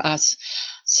before us.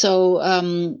 So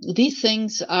these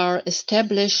things are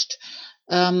established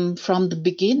from the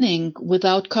beginning.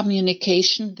 Without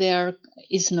communication, there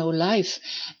is no life.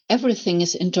 Everything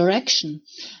is interaction.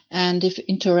 And if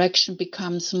interaction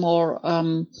becomes more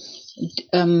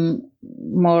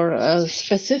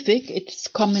specific, it's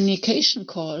communication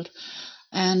called.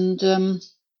 And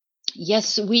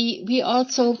yes, we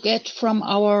also get from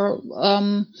our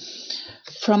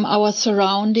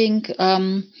surrounding,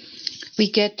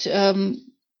 we get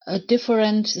a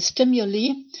different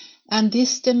stimuli, and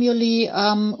these stimuli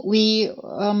we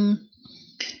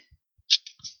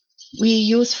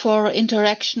use for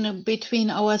interaction between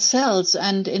our cells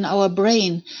and in our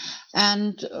brain.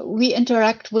 And we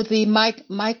interact with the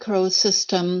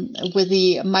microsystem, with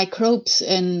the microbes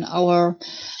in our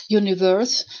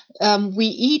universe. We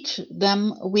eat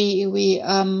them, we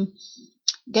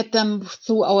get them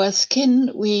through our skin.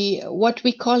 What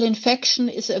we call infection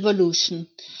is evolution.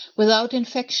 Without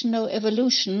infection, no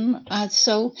evolution.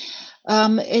 So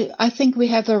I think we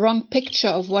have a wrong picture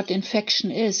of what infection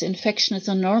is. Infection is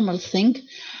a normal thing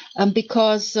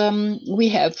because we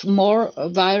have more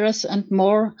virus and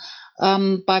more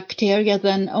bacteria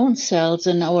than own cells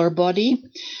in our body.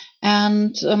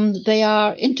 And they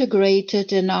are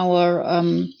integrated in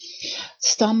our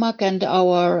stomach and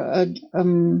our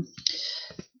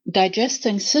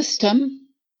digesting system.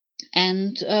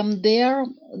 And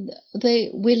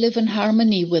we live in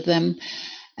harmony with them.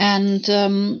 And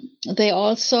they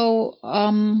also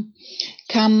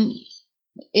come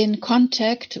in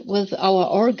contact with our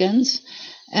organs,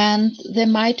 and they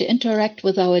might interact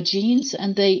with our genes,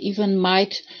 and they even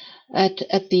might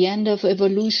at the end of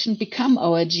evolution become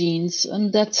our genes,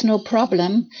 and that's no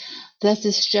problem. That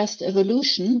is just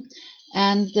evolution.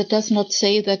 And that does not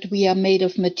say that we are made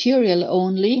of material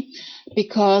only,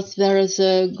 because there is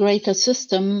a greater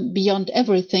system beyond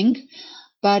everything.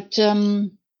 But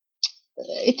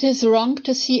it is wrong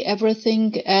to see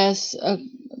everything as a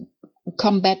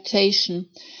combatation.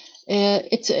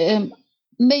 It's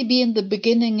maybe in the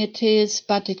beginning it is,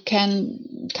 but it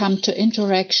can come to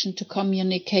interaction, to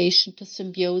communication, to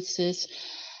symbiosis,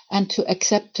 and to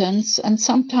acceptance. And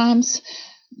sometimes,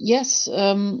 yes,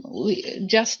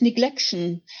 just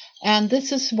neglection. And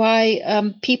this is why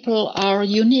people are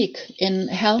unique in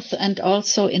health and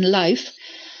also in life.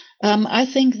 I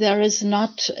think there is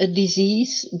not a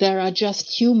disease. There are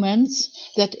just humans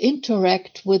that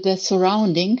interact with their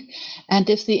surrounding. And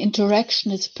if the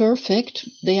interaction is perfect,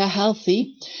 they are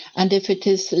healthy. And if it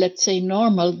is, let's say,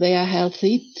 normal, they are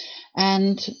healthy.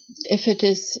 And if it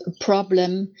is a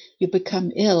problem, you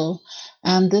become ill.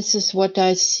 And this is what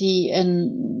I see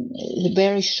in the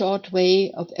very short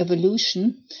way of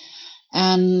evolution.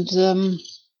 And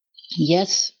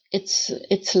yes,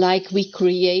 it's like we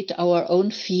create our own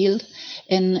field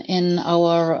in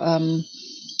our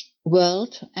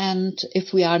world, and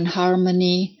if we are in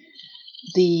harmony,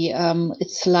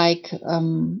 it's like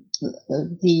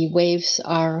the waves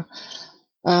are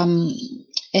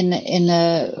in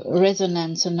a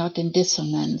resonance and not in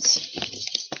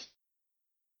dissonance.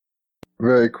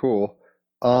 Very cool.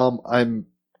 I'm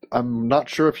not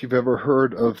sure if you've ever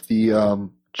heard of the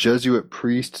Jesuit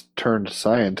priest turned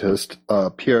scientist,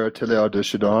 Pierre Teilhard de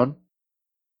Chardin.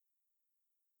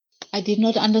 I did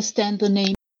not understand the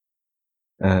name.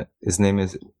 His name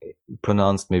is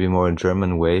pronounced maybe more in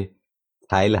German way,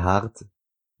 Teilhard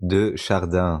de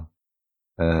Chardin.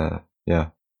 Yeah.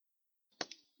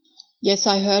 Yes,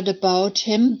 I heard about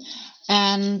him,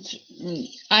 and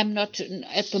I'm not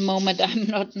at the moment. I'm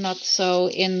not so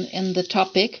in the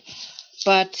topic.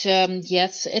 But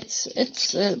yes,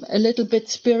 it's a little bit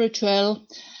spiritual,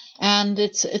 and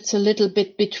it's a little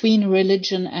bit between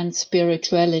religion and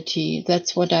spirituality.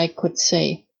 That's what I could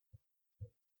say.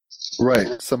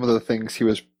 Right. Some of the things he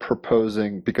was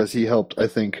proposing, because he helped, I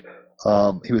think,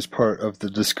 he was part of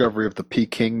the discovery of the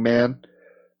Peking man,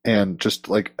 and just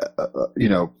like,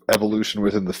 evolution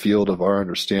within the field of our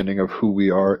understanding of who we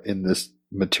are in this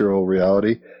material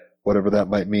reality, whatever that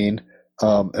might mean.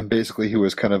 And basically he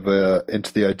was kind of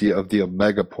into the idea of the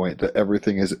omega point, that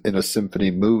everything is in a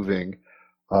symphony moving.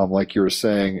 Like you were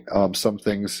saying, some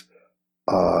things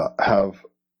have,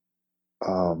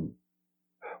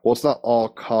 well, it's not all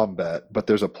combat, but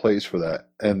there's a place for that,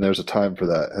 and there's a time for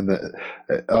that, and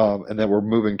then we're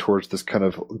moving towards this kind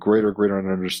of greater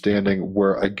understanding,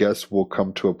 where I guess we'll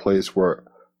come to a place where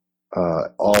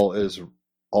all is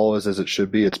as it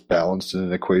should be. It's balanced in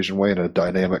an equation way, in a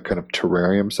dynamic kind of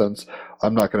terrarium sense.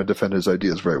 I'm not going to defend his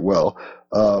ideas very well,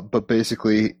 but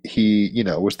basically he,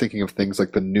 was thinking of things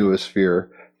like the noosphere,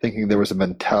 thinking there was a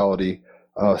mentality,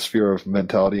 sphere of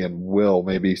mentality and will,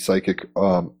 maybe psychic,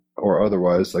 or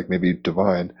otherwise, like maybe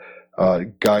divine,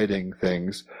 guiding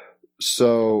things.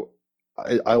 So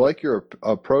I like your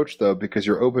approach, though, because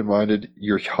you're open-minded,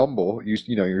 you're humble.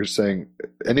 You're saying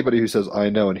anybody who says I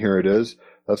know and here it is,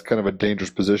 that's kind of a dangerous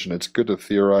position. It's good to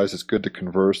theorize, it's good to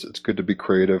converse, it's good to be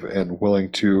creative and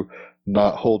willing to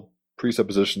not hold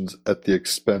presuppositions at the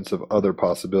expense of other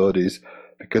possibilities.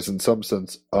 Because in some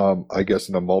sense, I guess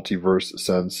in a multiverse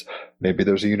sense, maybe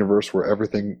there's a universe where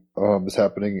everything is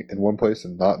happening in one place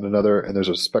and not in another, and there's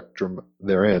a spectrum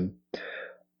therein.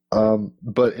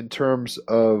 But in terms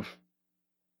of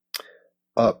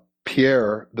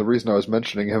Pierre, the reason I was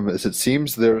mentioning him is it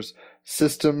seems there's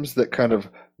systems that kind of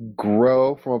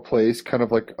grow from a place, kind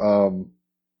of like on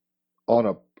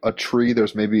a tree.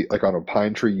 There's maybe like on a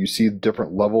pine tree, you see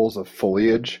different levels of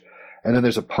foliage, and then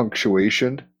there's a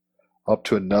punctuation up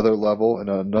to another level and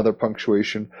another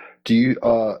punctuation. Do you,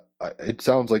 it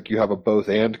sounds like you have a both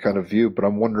and kind of view, but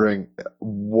I'm wondering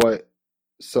what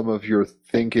some of your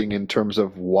thinking in terms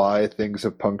of why things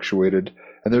have punctuated.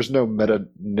 And there's no meta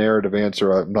narrative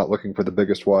answer. I'm not looking for the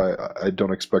biggest why. I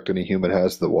don't expect any human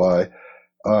has the why.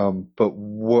 But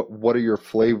what are your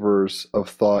flavors of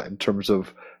thought in terms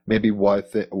of maybe why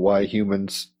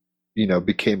humans,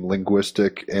 became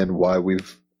linguistic, and why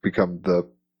we've become the,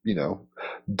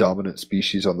 dominant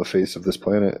species on the face of this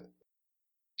planet?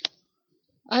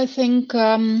 I think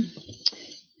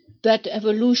that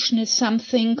evolution is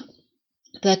something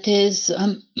that is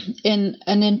in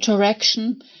an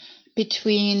interaction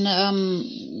between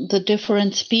the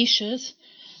different species,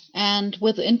 and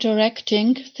with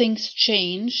interacting, things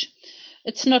change.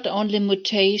 It's not only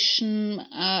mutation,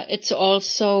 it's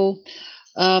also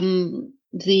the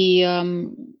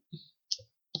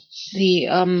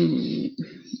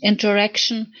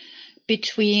interaction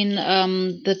between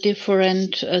the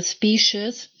different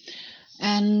species.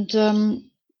 And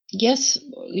yes,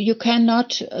 you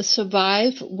cannot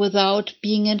survive without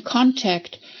being in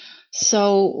contact.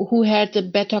 So who had a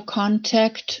better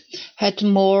contact had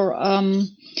more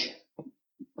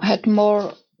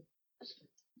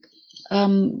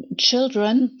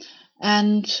children,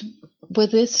 and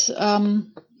with this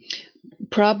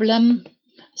problem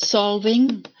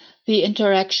solving, the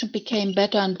interaction became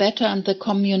better and better, and the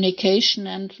communication.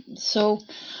 And so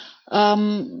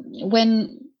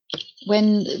when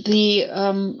the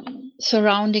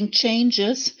surrounding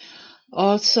changes,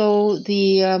 also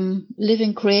the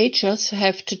living creatures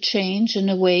have to change in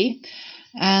a way,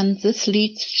 and this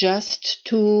leads just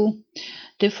to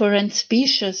different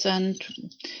species, and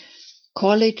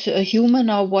call it a human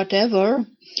or whatever.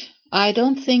 I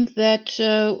don't think that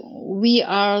we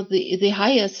are the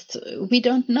highest. We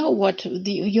don't know what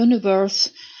the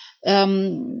universe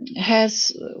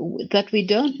has that we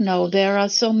don't know. There are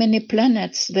so many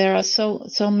planets. There are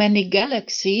so many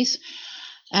galaxies.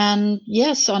 And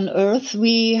yes, on Earth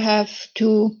we have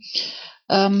to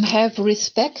have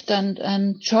respect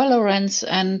and tolerance,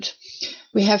 and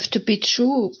we have to be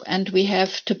true, and we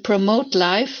have to promote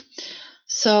life.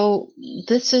 So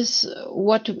this is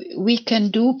what we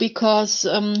can do, because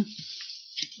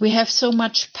we have so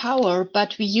much power,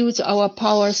 but we use our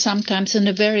power sometimes in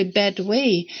a very bad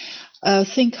way.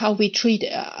 Think how we treat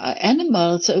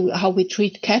animals, how we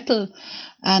treat cattle,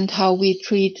 and how we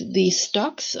treat these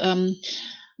stocks.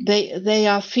 They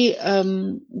are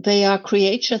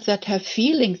creatures that have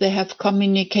feeling, they have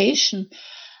communication.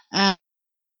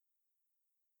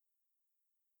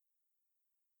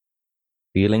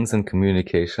 Feelings and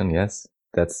communication, yes,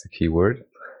 that's the key word.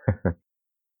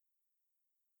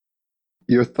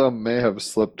 Your thumb may have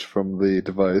slipped from the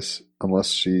device,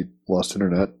 unless she lost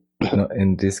internet. No,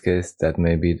 in this case, that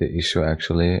may be the issue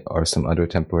actually, or some other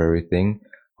temporary thing.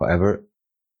 However,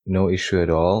 no issue at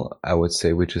all. I would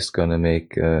say we're just gonna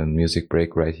make a music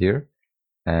break right here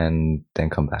and then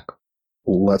come back.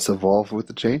 Let's evolve with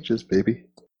the changes, baby.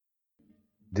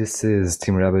 This is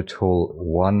Team Rabbit Hole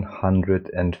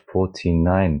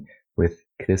 149 with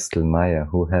Crystal Meyer,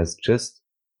 who has just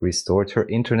restored her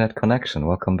internet connection.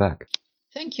 Welcome back.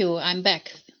 Thank you. I'm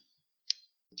back.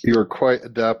 You're quite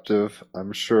adaptive.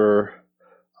 I'm sure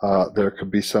there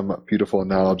could be some beautiful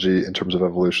analogy in terms of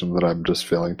evolution that I'm just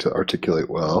failing to articulate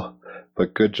well.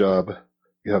 But good job.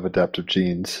 You have adaptive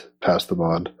genes. Pass them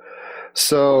on.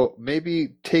 So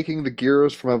maybe taking the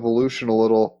gears from evolution a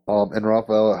little, and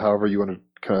Raphael, however you want to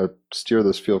kind of steer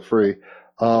this, feel free.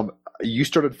 You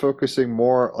started focusing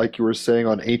more, like you were saying,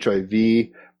 on HIV,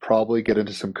 probably get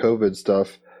into some COVID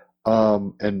stuff.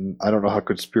 And I don't know how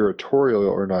conspiratorial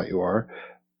or not you are,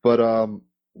 but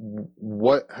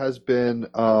what has been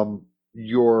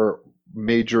your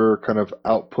major kind of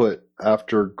output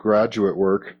after graduate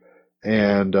work,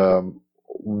 and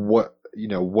what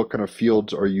kind of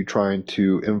fields are you trying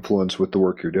to influence with the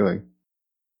work you're doing?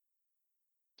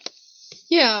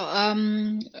 Yeah,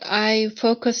 I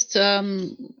focused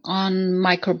on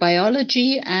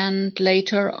microbiology and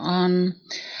later on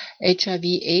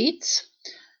HIV/AIDS.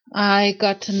 I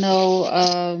got to know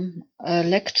a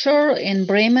lecture in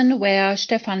Bremen where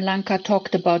Stefan Lanka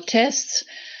talked about tests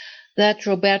that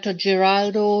Roberto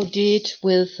Giraldo did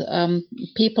with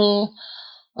people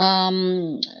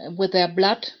with their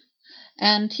blood.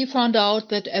 And he found out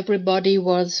that everybody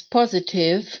was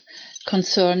positive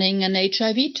concerning an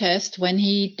HIV test when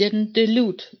he didn't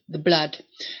dilute the blood.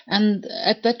 And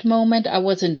at that moment I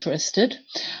was interested,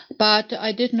 but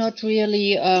I did not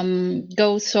really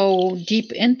go so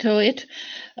deep into it.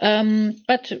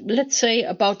 But let's say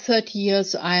about 30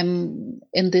 years I'm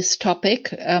in this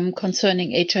topic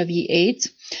concerning HIV/AIDS.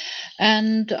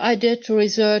 And I did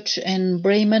research in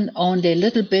Bremen only a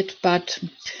little bit, but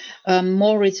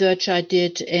more research I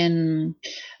did in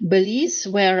Belize,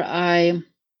 where I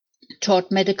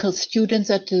taught medical students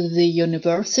at the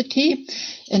university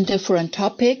in different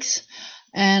topics,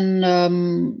 and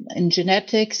in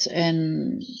genetics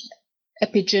and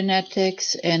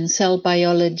epigenetics and cell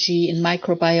biology, in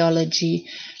microbiology,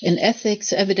 in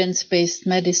ethics, evidence-based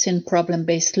medicine,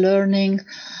 problem-based learning.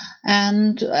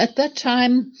 And at that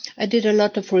time, I did a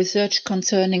lot of research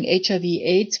concerning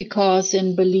HIV/AIDS because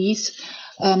in Belize,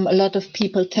 a lot of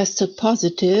people tested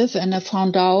positive, and I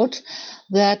found out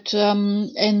that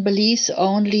in Belize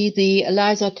only the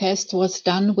ELISA test was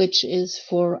done, which is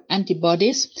for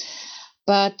antibodies,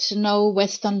 but no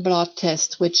Western blot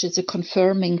test, which is a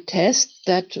confirming test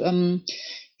that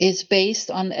is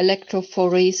based on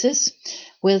electrophoresis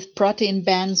with protein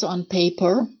bands on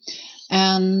paper.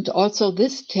 And also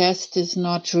this test is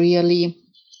not really,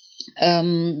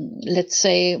 let's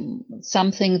say,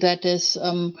 something that is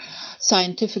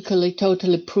scientifically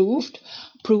totally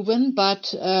proven,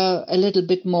 but a little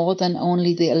bit more than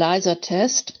only the ELISA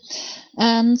test.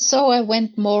 And so I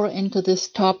went more into this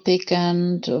topic,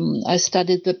 and I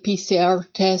studied the PCR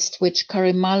test, which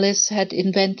Kary Mullis had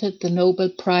invented, the Nobel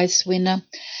Prize winner.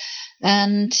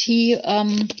 And he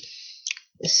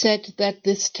said that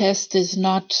this test is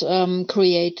not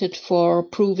created for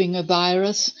proving a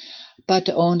virus, but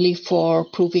only for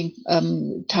proving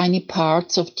tiny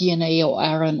parts of DNA or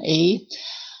RNA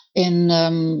in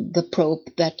the probe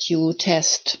that you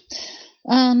test.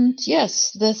 And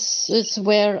yes, this is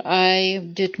where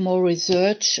I did more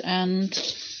research and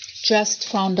just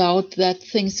found out that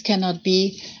things cannot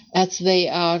be as they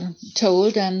are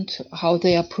told and how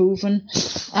they are proven.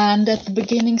 And at the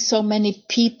beginning, so many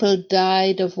people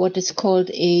died of what is called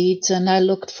AIDS, and I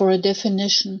looked for a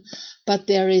definition, but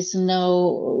there is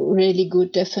no really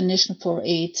good definition for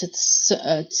AIDS.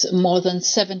 It's more than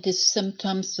 70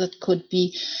 symptoms that could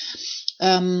be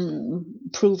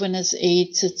proven as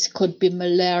AIDS. It could be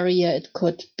malaria, it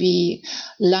could be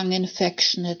lung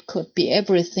infection, it could be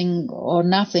everything or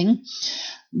nothing,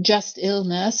 just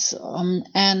illness.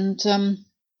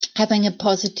 Having a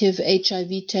positive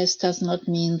HIV test does not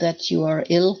mean that you are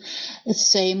ill. The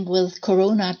same with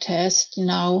corona test.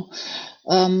 Now,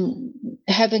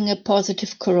 having a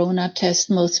positive corona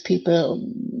test, most people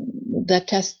that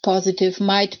test positive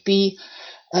might be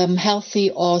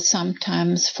healthy or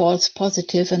sometimes false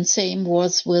positive, and same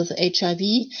was with HIV.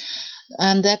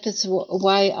 And that is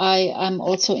why I am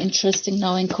also interested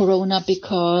now in corona,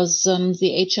 because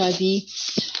the HIV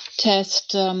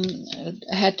test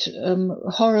had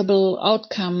horrible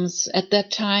outcomes at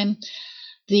that time.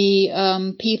 The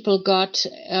people got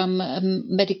a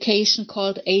medication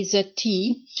called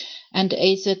AZT, and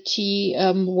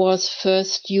AZT was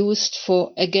first used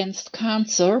against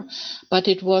cancer, but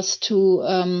it was too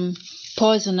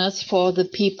poisonous for the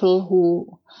people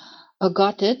who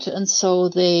got it, and so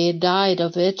they died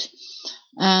of it.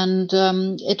 And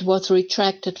it was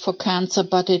retracted for cancer,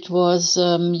 but it was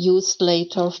used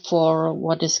later for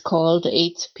what is called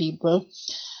AIDS people,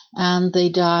 and they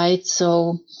died.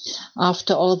 So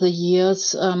after all the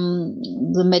years,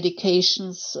 the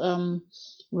medications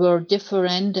were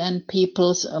different, and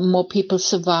more people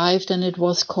survived, and it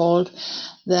was called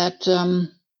that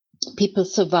people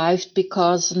survived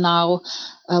because now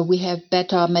we have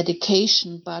better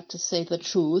medication. But to say the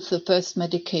truth, the first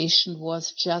medication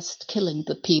was just killing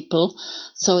the people.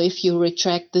 So if you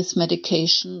retract this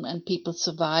medication and people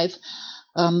survive,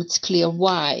 it's clear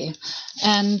why.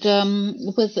 And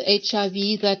with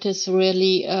HIV, that is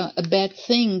really a bad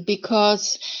thing,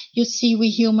 because you see, we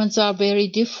humans are very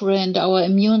different. Our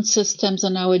immune systems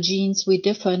and our genes, we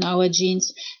differ in our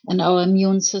genes and our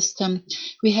immune system.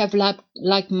 We have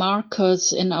like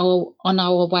markers on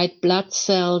our white blood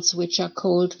cells, which are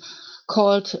called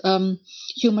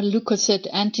human leukocyte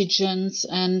antigens,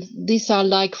 and these are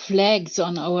like flags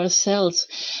on our cells,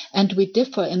 and we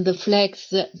differ in the flags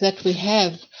that we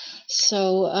have.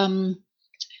 So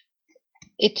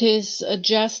it is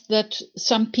just that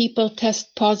some people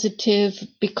test positive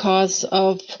because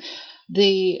of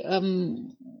the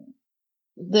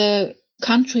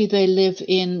country they live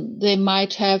in. They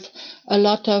might have a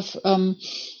lot of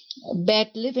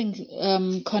bad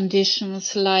living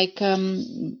conditions, like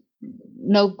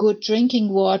no good drinking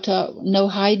water, no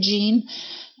hygiene,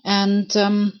 and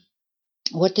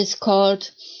what is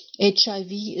called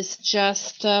HIV is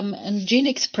just a gene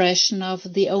expression of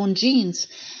the own genes.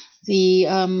 The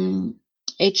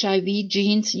HIV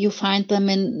genes, you find them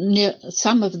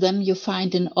some of them you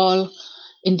find in all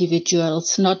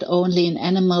individuals, not only in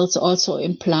animals, also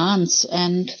in plants.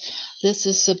 And this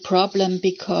is a problem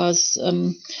because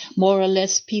more or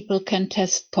less people can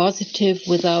test positive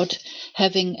without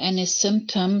having any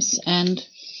symptoms, and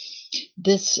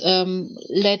this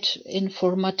led in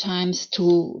former times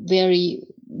to very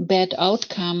bad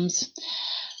outcomes.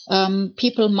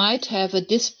 People might have a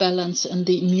disbalance in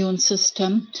the immune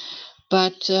system,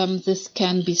 but this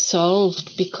can be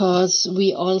solved, because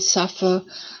we all suffer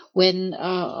when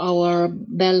our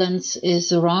balance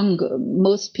is wrong.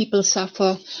 Most people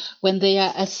suffer when they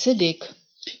are acidic.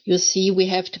 You see, we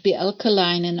have to be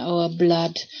alkaline in our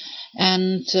blood,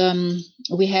 and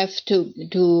we have to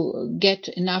get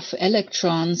enough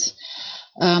electrons.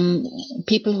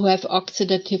 People who have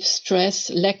oxidative stress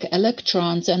lack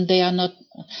electrons, and they are not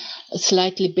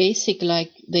slightly basic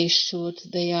like they should.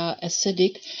 They are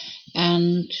acidic,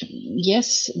 And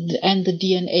yes, and the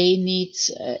DNA needs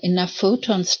enough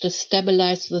photons to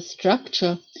stabilize the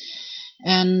structure.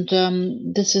 And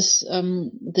this is,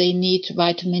 they need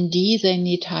vitamin D, they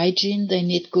need hygiene, they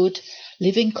need good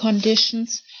living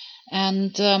conditions.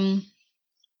 And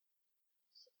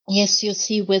yes, you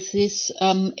see with this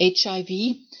HIV,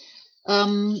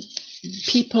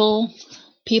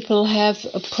 people have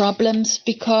problems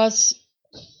because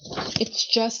it's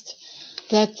just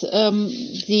that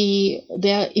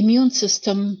their immune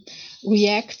system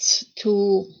reacts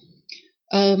to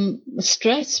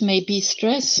stress,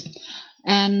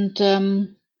 and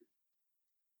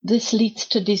this leads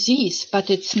to disease, but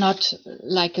it's not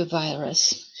like a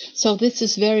virus. So this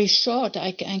is very short.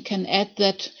 I can add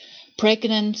that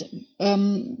pregnant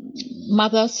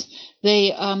mothers,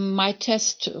 they might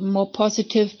test more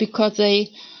positive because they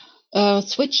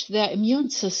switch their immune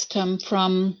system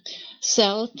from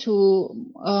cell to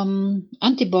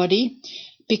antibody,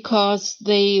 because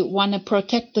they want to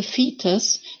protect the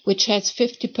fetus, which has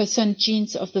 50%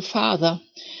 genes of the father.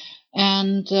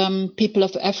 And people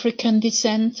of African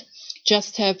descent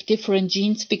just have different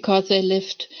genes because they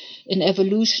lived in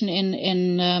evolution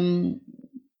in a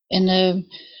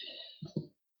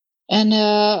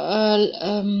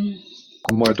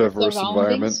more diverse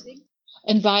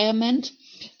environment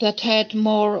that had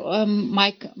more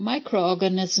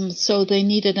microorganisms, so they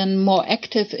needed a more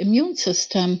active immune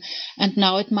system, and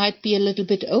now it might be a little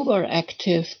bit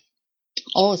overactive.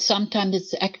 Or sometimes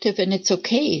it's active and it's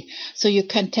okay. So you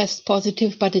can test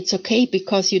positive, but it's okay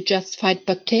because you just fight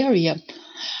bacteria.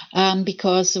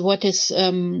 Because what is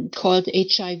called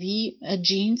HIV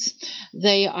genes,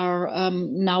 they are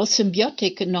now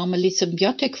symbiotic, normally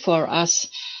symbiotic for us.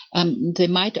 They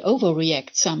might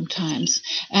overreact sometimes.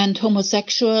 And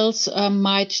homosexuals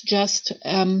might just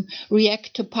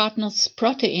react to partners'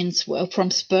 proteins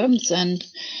from sperms and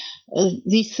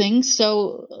these things.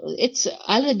 So it's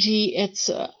allergy, it's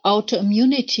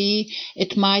autoimmunity,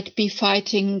 it might be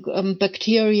fighting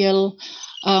bacterial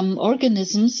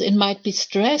organisms, it might be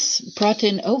stress,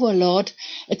 protein overload.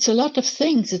 It's a lot of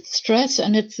things. It's stress,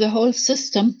 and it's the whole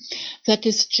system that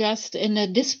is just in a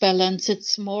disbalance.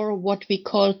 It's more what we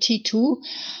call T2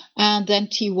 than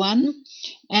T1.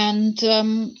 And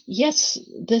yes,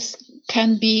 this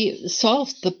can be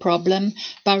solved, the problem,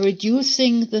 by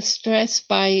reducing the stress,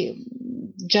 by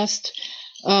just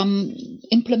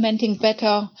implementing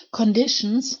better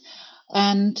conditions.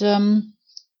 And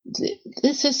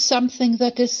this is something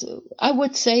that is, I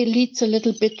would say, leads a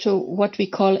little bit to what we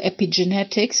call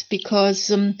epigenetics, because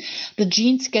the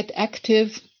genes get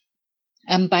active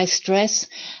by stress,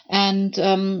 and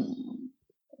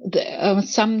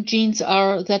some genes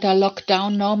that are locked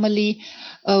down normally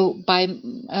by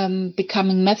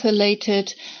becoming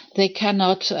methylated. They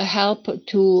cannot help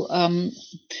to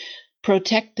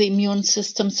protect the immune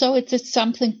system. So it is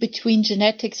something between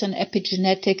genetics and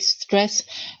epigenetics, stress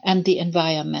and the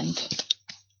environment.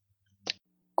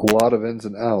 A lot of ins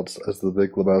and outs, as the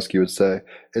Big Lebowski would say.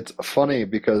 It's funny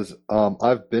because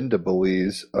I've been to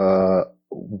Belize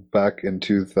back in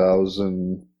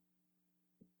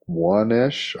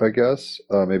 2001-ish, I guess,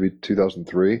 maybe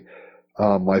 2003.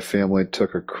 My family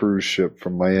took a cruise ship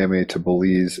from Miami to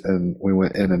Belize, and we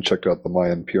went in and checked out the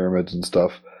Mayan pyramids and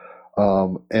stuff.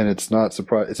 And it's not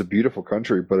surprising. It's a beautiful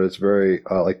country, but it's very,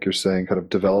 like you're saying, kind of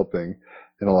developing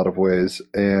in a lot of ways.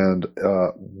 And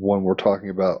when we're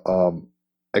talking about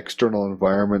external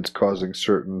environments causing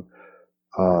certain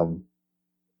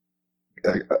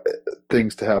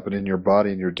things to happen in your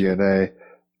body and your DNA,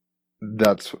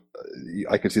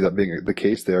 I can see that being the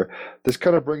case there. This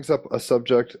kind of brings up a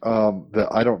subject that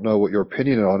I don't know what your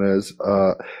opinion on is.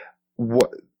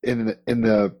 What in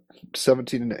the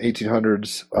 17 and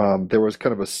 1800s, there was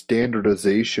kind of a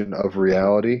standardization of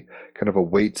reality, kind of a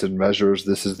weights and measures.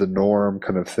 This is the norm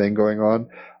kind of thing going on.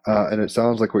 And it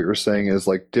sounds like what you're saying is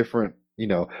like different,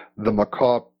 the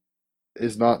macaque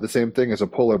is not the same thing as a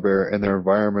polar bear, and their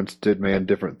environments demand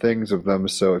different things of them.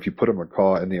 So if you put a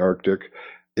macaque in the Arctic,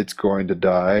 it's going to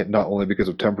die, not only because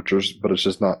of temperatures, but it's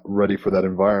just not ready for that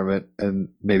environment. And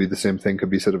maybe the same thing could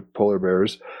be said of polar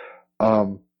bears.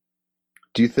 Do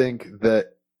you think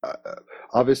that,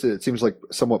 obviously it seems like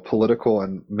somewhat political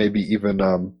and maybe even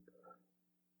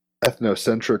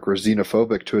ethnocentric or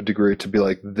xenophobic to a degree, to be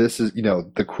like, this is,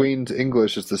 the Queen's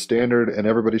English is the standard and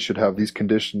everybody should have these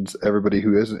conditions. Everybody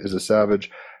who isn't is a savage.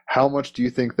 How much do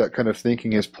you think that kind of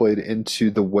thinking has played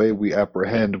into the way we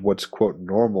apprehend what's, quote,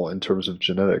 normal in terms of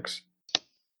genetics?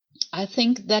 I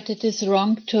think that it is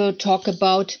wrong to talk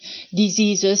about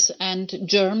diseases and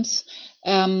germs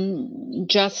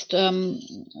just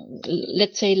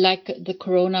let's say like the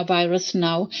coronavirus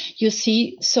now, you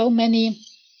see so many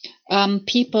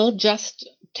people just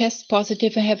test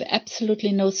positive and have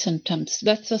absolutely no symptoms.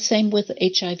 That's the same with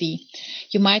HIV.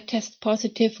 You might test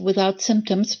positive without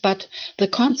symptoms, but the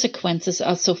consequences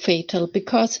are so fatal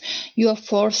because you are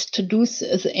forced to do,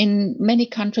 in many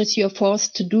countries, you are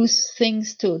forced to do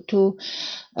things you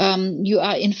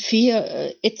are in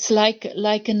fear. It's like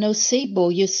a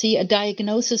nocebo. You see, a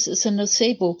diagnosis is a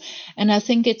nocebo. And I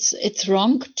think it's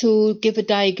wrong to give a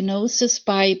diagnosis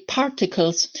by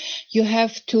particles. You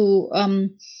have to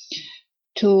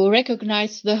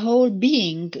recognize the whole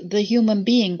being, the human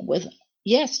being. With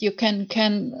yes, you can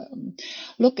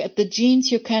look at the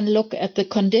genes, you can look at the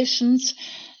conditions,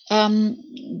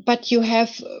 but you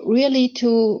have really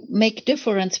to make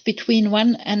difference between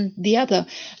one and the other.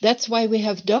 That's why we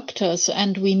have doctors,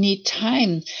 and we need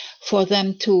time for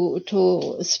them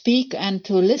to speak and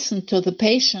to listen to the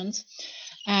patients.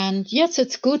 And yes,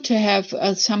 it's good to have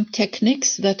some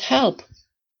techniques that help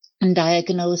in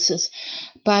diagnosis.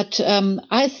 But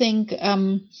I think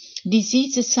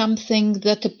disease is something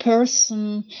that a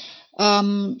person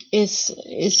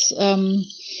is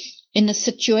in a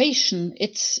situation.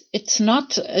 It's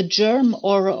not a germ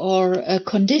or a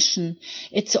condition.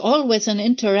 It's always an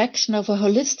interaction of a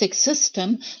holistic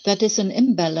system that is an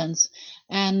imbalance.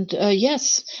 And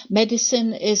yes,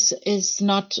 medicine is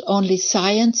not only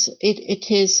science,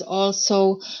 it is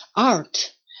also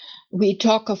art. We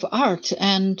talk of art,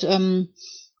 and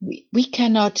we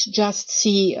cannot just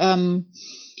see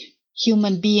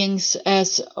human beings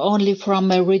as only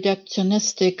from a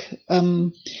reductionistic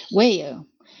way.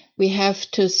 We have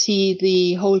to see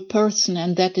the whole person,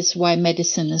 and that is why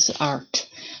medicine is art.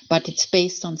 But it's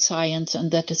based on science,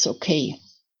 and that is okay.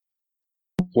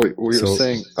 Wait, what you're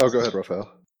saying? Oh, go ahead,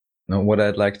 Raphael. No, what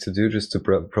I'd like to do, just to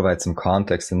provide some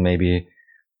context and maybe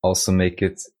also make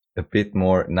it a bit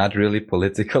more, not really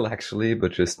political actually,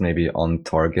 but just maybe on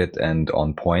target and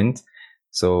on point.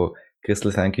 So,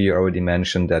 Christel, thank you. You already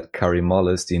mentioned that Kary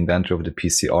Mullis, the inventor of the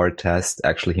PCR test,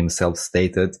 actually himself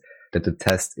stated that the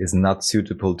test is not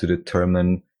suitable to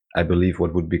determine, I believe,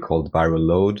 what would be called viral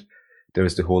load.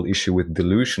 There's the whole issue with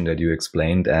dilution that you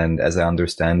explained. And as I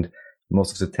understand,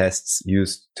 most of the tests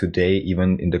used today,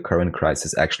 even in the current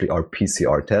crisis, actually are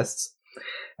PCR tests.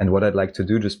 And what I'd like to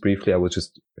do, just briefly, I was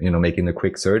just, making a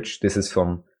quick search. This is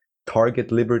from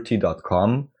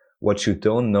targetliberty.com. What you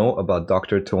don't know about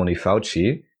Dr. Tony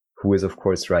Fauci, who is, of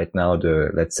course, right now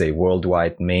the, let's say,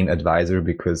 worldwide main advisor,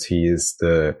 because he is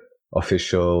the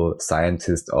official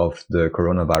scientist of the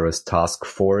coronavirus task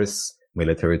force,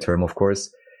 military term, of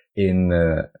course, in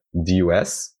the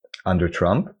US under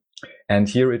Trump. And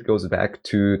here it goes back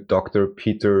to Dr.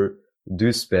 Peter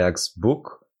Duesberg's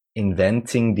book,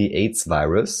 Inventing the AIDS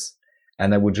Virus.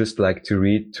 And I would just like to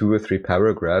read 2 or 3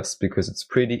 paragraphs because it's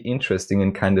pretty interesting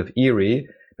and kind of eerie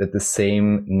that the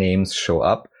same names show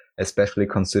up, especially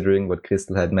considering what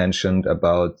Christel had mentioned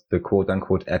about the quote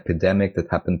unquote epidemic that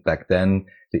happened back then,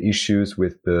 the issues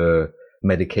with the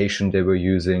medication they were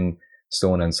using,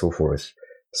 so on and so forth.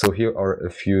 So here are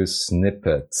a few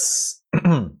snippets.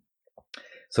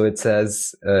 So it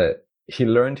says, he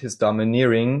learned his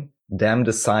domineering, damn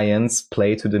the science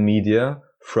play to the media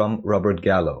from Robert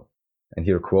Gallo. And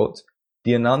here quote,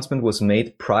 the announcement was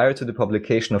made prior to the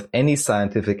publication of any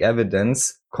scientific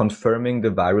evidence confirming the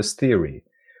virus theory.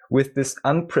 With this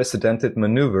unprecedented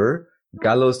maneuver,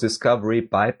 Gallo's discovery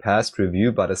bypassed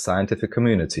review by the scientific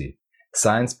community.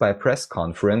 Science by press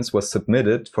conference was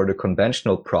submitted for the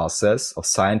conventional process of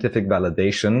scientific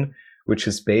validation, which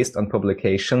is based on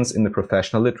publications in the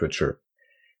professional literature.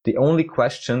 The only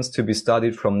questions to be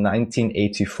studied from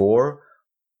 1984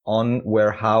 on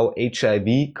were how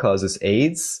HIV causes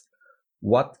AIDS,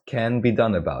 what can be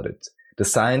done about it. The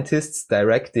scientists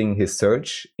directing his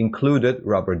search included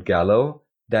Robert Gallo,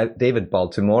 David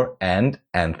Baltimore, and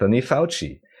Anthony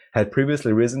Fauci, had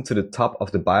previously risen to the top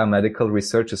of the biomedical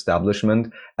research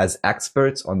establishment as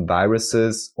experts on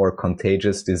viruses or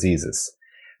contagious diseases.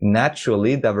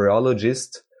 Naturally, the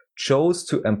virologists chose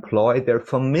to employ their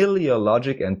familiar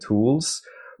logic and tools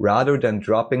rather than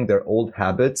dropping their old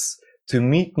habits to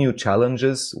meet new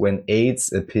challenges when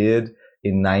AIDS appeared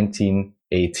in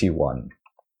 1981.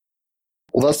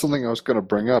 Well, that's something I was going to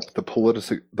bring up, the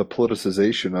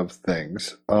politicization of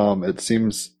things. It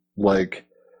seems like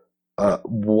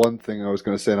one thing I was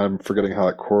going to say, and I'm forgetting how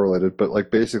it correlated, but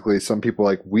like basically some people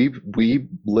like we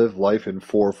live life in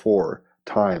 4/4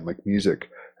 time, like music.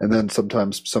 And then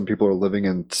sometimes some people are living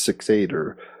in 6/8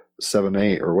 or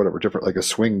 7/8 or whatever, different, like a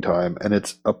swing time, and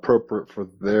it's appropriate for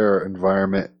their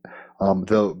environment.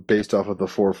 though based off of the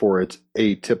 4-4, it's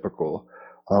atypical.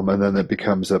 And then it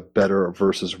becomes a better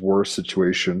versus worse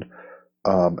situation,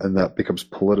 and that becomes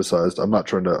politicized. I'm not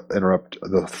trying to interrupt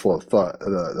the flow of thought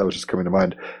that was just coming to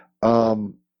mind.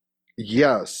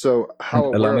 Yeah, so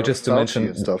how allow me just to mention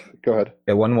and stuff. Go ahead.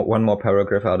 One more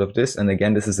paragraph out of this, and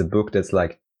again, this is a book that's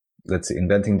like, let's see,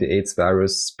 Inventing the AIDS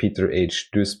Virus, Peter H.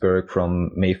 Duesberg,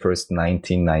 from May 1st,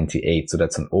 1998. So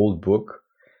that's an old book,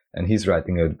 and he's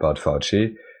writing about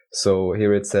Fauci. So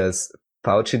here it says,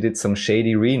 Fauci did some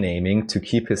shady renaming to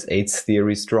keep his AIDS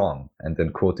theory strong. And then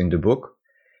quoting the book,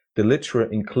 the literature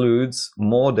includes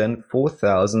more than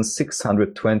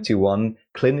 4,621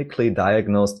 clinically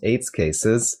diagnosed AIDS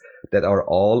cases that are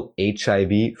all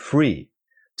HIV free.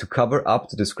 To cover up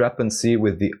the discrepancy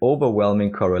with the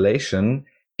overwhelming correlation,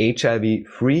 HIV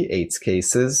free AIDS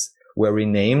cases were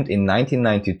renamed in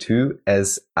 1992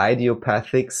 as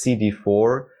idiopathic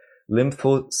CD4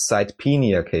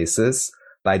 lymphocytopenia cases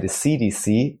by the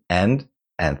CDC and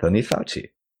Anthony Fauci.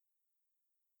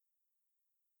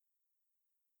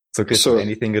 So, Christian,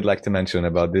 anything you'd like to mention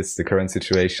about this, the current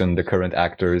situation, the current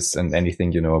actors, and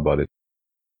anything you know about it?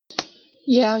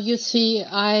 Yeah, you see,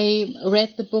 I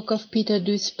read the book of Peter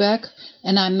Duesberg,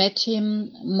 and I met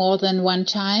him more than one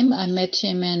time. I met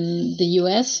him in the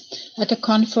US at a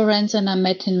conference, and I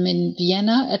met him in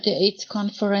Vienna at the AIDS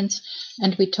conference,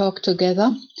 and we talked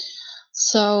together.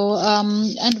 So,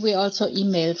 and we also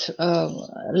emailed a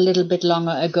little bit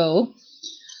longer ago.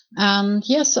 And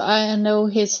yes, I know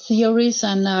his theories,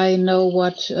 and I know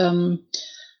what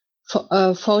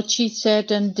Fauci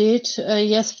said and did.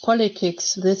 Yes,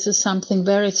 politics. This is something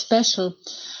very special.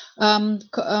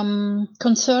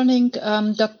 Concerning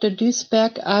Dr.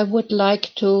 Duesberg, I would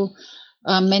like to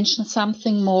mention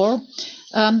something more.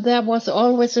 There was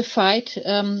always a fight.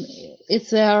 Is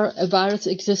there a virus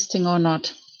existing or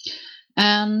not?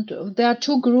 And there are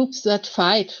two groups that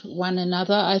fight one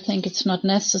another. I think it's not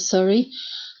necessary,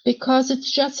 because it's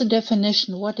just a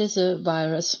definition. What is a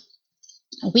virus?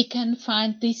 We can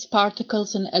find these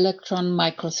particles in electron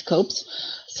microscopes.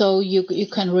 So you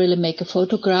can really make a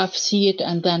photograph, see it,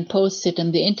 and then post it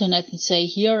in the internet and say,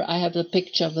 here, I have a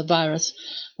picture of the virus.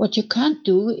 What you can't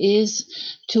do is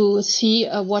to see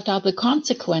what are the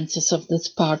consequences of this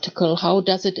particle. How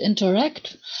does it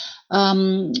interact?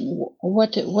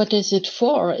 What is it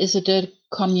for? Is it a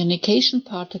communication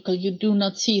particle? You do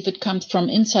not see if it comes from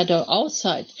inside or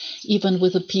outside. Even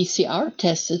with a PCR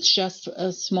test, it's just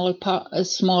a small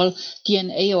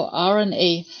DNA or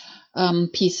RNA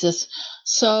pieces.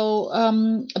 So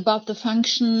about the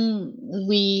function,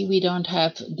 we don't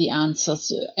have the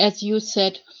answers. As you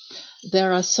said,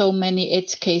 there are so many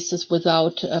AIDS cases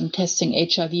without testing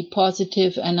HIV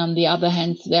positive, and on the other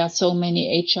hand, there are so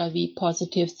many HIV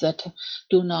positives that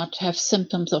do not have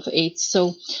symptoms of AIDS.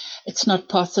 So it's not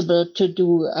possible to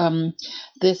do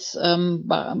this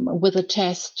with a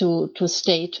test to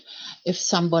state if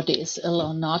somebody is ill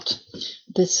or not.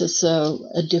 This is a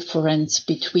difference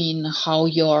between how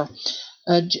your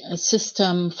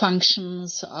system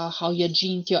functions, how your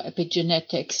genes, your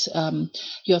epigenetics,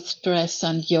 your stress,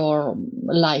 and your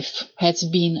life has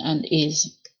been and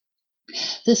is.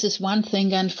 This is one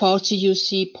thing. And Fauci, you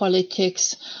see,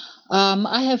 politics.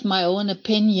 I have my own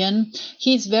opinion.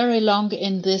 He's very long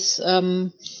in this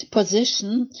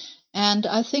position, and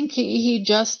I think he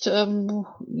just,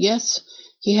 yes,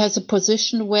 he has a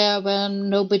position where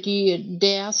nobody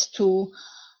dares to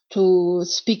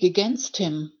speak against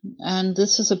him. And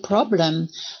this is a problem,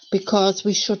 because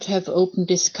we should have open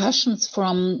discussions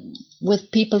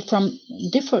with people from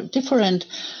different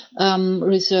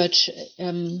research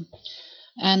and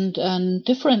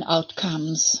different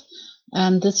outcomes.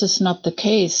 And this is not the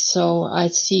case. So I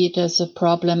see it as a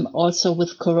problem also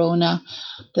with Corona,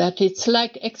 that it's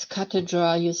like ex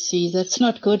cathedra, you see. That's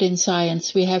not good in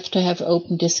science. We have to have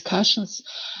open discussions.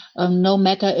 No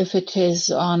matter if it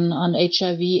is on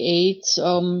HIV, AIDS,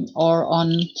 or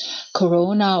on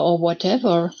Corona or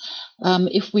whatever.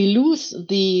 If we lose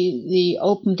the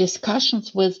open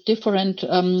discussions with different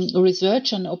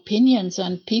research and opinions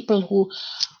and people who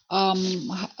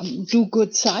do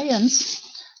good science,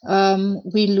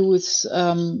 we lose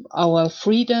our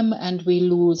freedom and we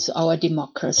lose our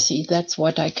democracy. That's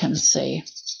what I can say.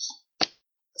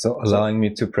 So allowing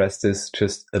me to press this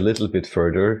just a little bit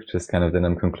further, just kind of then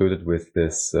I'm concluded with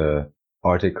this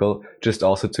article, just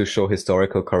also to show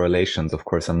historical correlations. Of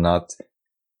course, I'm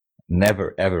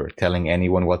never ever telling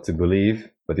anyone what to believe,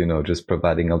 but, just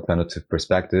providing alternative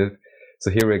perspective. So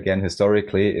here again,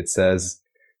 historically, it says,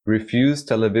 refused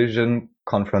television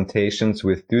confrontations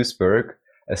with Duesberg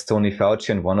as Tony Fauci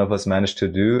and one of us managed to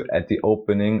do at the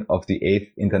opening of the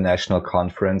 8th International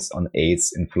Conference on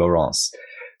AIDS in Florence.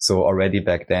 So already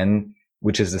back then,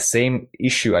 which is the same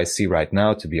issue I see right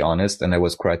now, to be honest. And I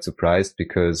was quite surprised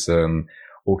because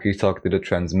OkiTalk did a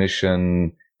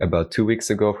transmission about 2 weeks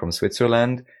ago from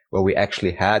Switzerland, where we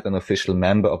actually had an official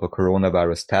member of a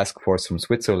coronavirus task force from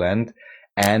Switzerland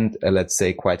and let's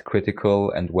say quite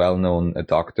critical and well-known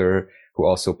doctor who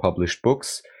also published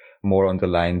books, more on the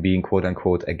line being quote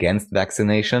unquote against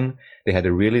vaccination. They had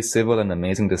a really civil and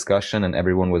amazing discussion, and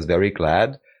everyone was very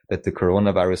glad that the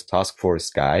coronavirus task force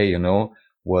guy,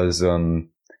 was,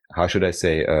 how should I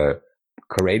say,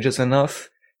 courageous enough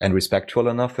and respectful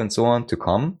enough and so on to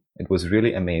come. It was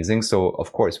really amazing. So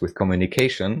of course, with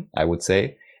communication, I would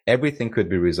say everything could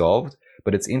be resolved,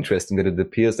 but it's interesting that it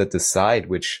appears that the side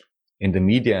which in the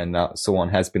media and so on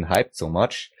has been hyped so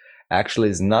much actually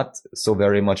is not so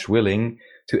very much willing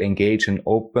to engage in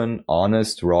open,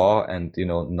 honest, raw and,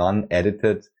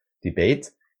 non-edited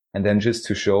debate. And then just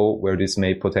to show where this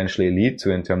may potentially lead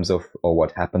to in terms of or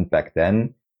what happened back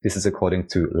then. This is according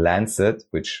to Lancet,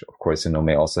 which of course,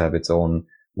 may also have its own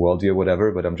worldview or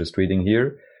whatever, but I'm just reading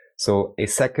here. So a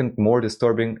second more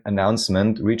disturbing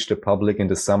announcement reached the public in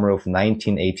the summer of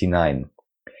 1989.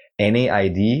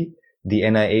 NIAID, the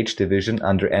NIH division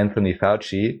under Anthony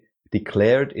Fauci,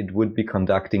 declared it would be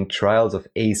conducting trials of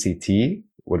ACT,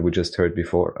 what we just heard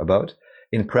before about,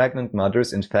 in pregnant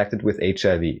mothers infected with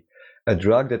HIV. A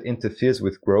drug that interferes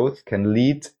with growth can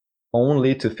lead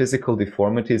only to physical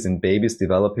deformities in babies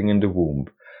developing in the womb.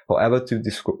 However, to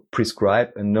prescribe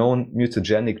a known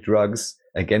mutagenic drugs,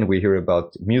 again, we hear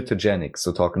about mutagenic,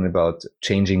 so talking about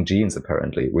changing genes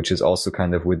apparently, which is also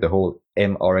kind of with the whole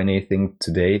mRNA thing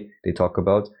today they talk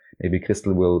about. Maybe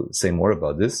Crystal will say more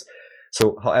about this.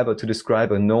 So, however, to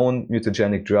describe a known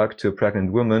mutagenic drug to a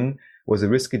pregnant woman was a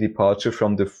risky departure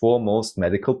from the foremost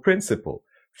medical principle.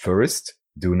 First,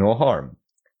 do no harm.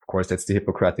 Of course, that's the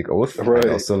Hippocratic Oath. Right.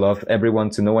 I also love everyone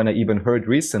to know, and I even heard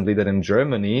recently that in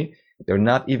Germany, they're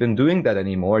not even doing that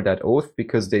anymore, that oath,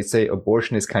 because they say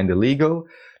abortion is kind of legal.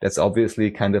 That's obviously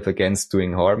kind of against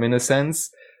doing harm in a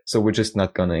sense. So we're just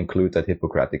not going to include that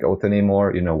Hippocratic Oath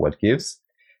anymore. What gives.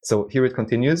 So here it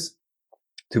continues.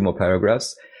 2 more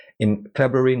paragraphs. In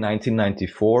February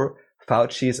 1994,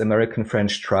 Fauci's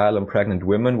American-French trial on pregnant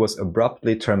women was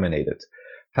abruptly terminated.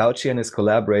 Fauci and his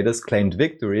collaborators claimed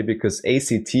victory because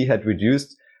ACT had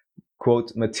reduced,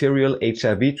 quote, material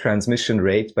HIV transmission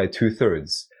rate by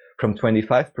 2/3, from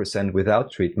 25%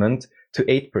 without treatment to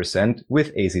 8%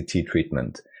 with ACT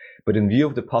treatment. But in view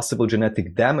of the possible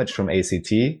genetic damage from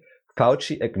ACT,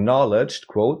 Fauci acknowledged,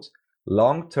 quote,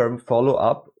 long-term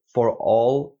follow-up for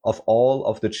all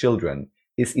of the children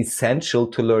is essential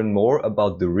to learn more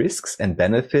about the risks and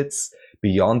benefits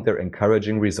beyond their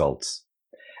encouraging results.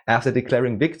 After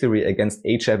declaring victory against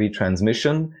HIV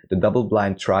transmission, the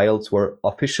double-blind trials were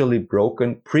officially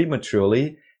broken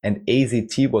prematurely and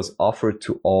AZT was offered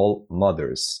to all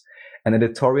mothers. An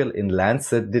editorial in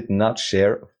Lancet did not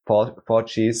share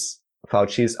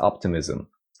Fauci's optimism.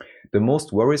 The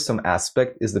most worrisome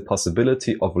aspect is the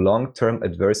possibility of long-term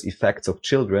adverse effects of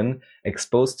children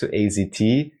exposed to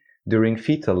AZT during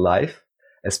fetal life,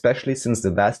 especially since the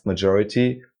vast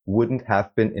majority wouldn't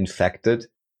have been infected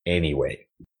anyway.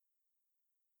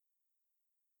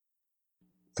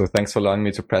 So thanks for allowing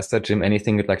me to press that. Jim,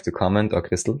 anything you'd like to comment, or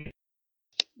Crystal?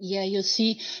 Yeah, you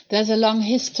see, there's a long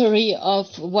history of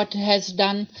what has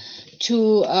done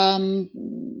to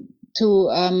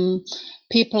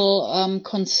people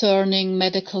concerning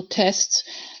medical tests.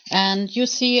 And you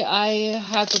see, I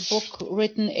have a book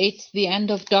written, The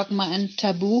End of Dogma and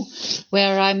Taboo,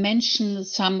 where I mention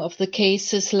some of the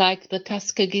cases like the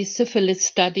Tuskegee syphilis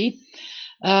study,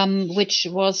 which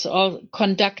was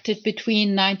conducted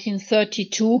between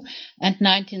 1932 and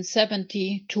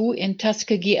 1972 in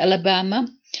Tuskegee, Alabama.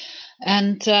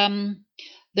 And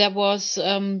there was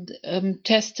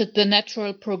tested the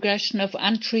natural progression of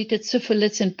untreated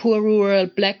syphilis in poor rural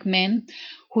black men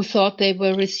who thought they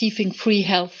were receiving free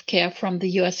health care from the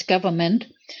US government.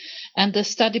 And the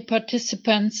study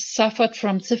participants suffered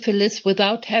from syphilis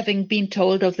without having been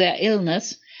told of their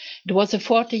illness. It was a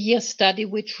 40-year study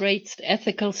which raised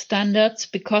ethical standards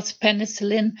because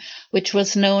penicillin, which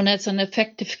was known as an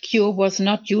effective cure, was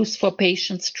not used for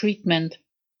patients' treatment.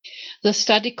 The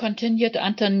study continued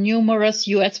under numerous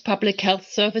U.S. public health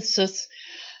services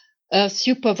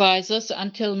supervisors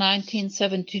until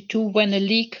 1972, when a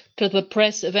leak to the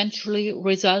press eventually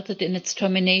resulted in its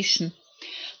termination.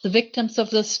 The victims of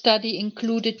the study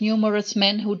included numerous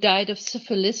men who died of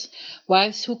syphilis,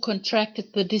 wives who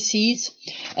contracted the disease,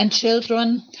 and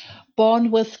children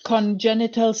born with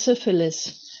congenital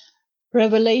syphilis.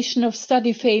 Revelation of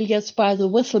study failures by the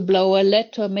whistleblower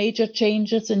led to major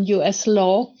changes in US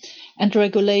law and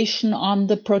regulation on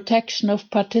the protection of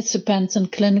participants in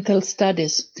clinical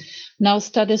studies. Now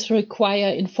studies require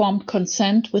informed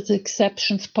consent, with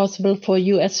exceptions possible for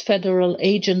US federal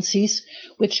agencies,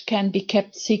 which can be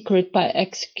kept secret by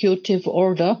executive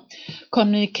order,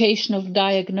 communication of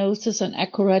diagnosis and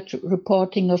accurate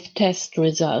reporting of test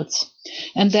results.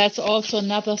 And there's also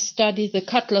another study, the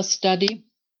Cutler study,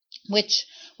 which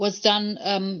was done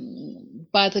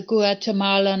by the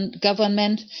Guatemalan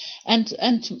government, and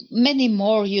many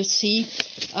more, you see.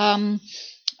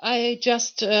 I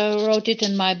just wrote it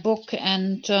in my book,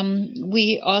 and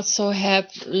we also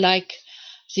have like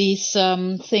these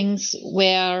things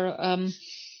where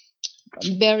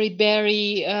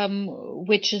beriberi,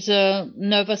 which is a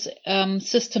nervous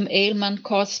system ailment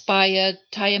caused by a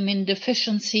thiamine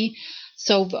deficiency,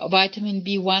 so vitamin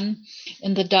B1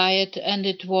 in the diet, and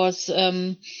it was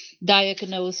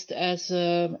diagnosed as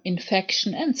an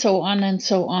infection, and so on and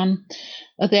so on.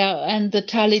 And the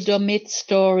thalidomide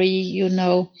story, you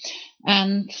know,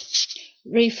 and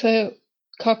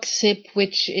rifacoxib,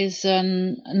 which is a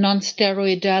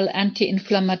non-steroidal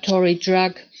anti-inflammatory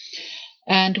drug,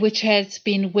 and which has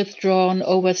been withdrawn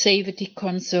over safety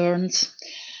concerns,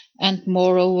 and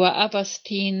moreover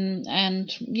Avastin,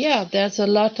 and yeah, there's a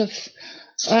lot of,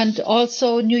 and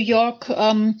also New York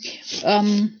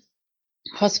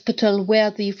hospital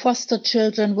where the foster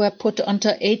children were put onto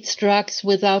AIDS drugs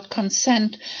without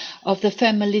consent of the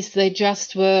families. They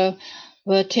just were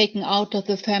taken out of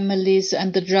the families,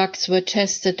 and the drugs were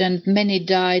tested, and many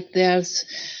died.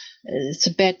 It's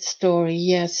a bad story,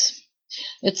 yes.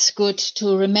 It's good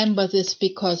to remember this,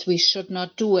 because we should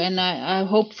not do. And I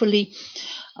hope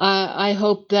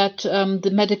that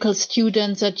the medical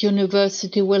students at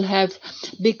university will have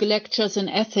big lectures in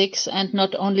ethics, and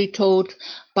not only taught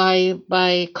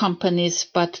by companies,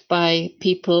 but by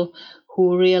people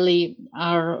who really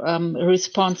are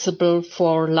responsible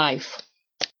for life.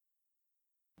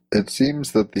 It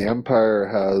seems that the empire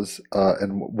has,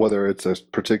 and whether it's a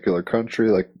particular country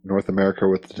like North America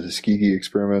with the Tuskegee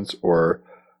experiments, or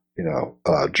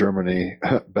Germany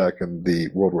back in the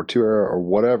World War II era, or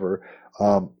whatever,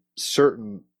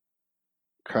 certain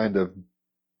kind of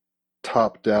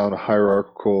top-down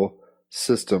hierarchical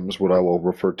systems, what I will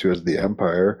refer to as the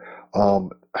empire,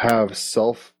 have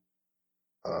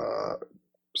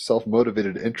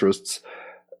self-motivated interests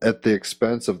at the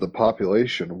expense of the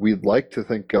population. We'd like to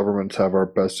think governments have our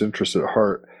best interests at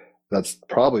heart. That's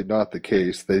probably not the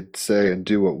case. They say and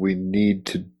do what we need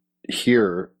to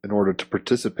hear in order to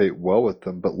participate well with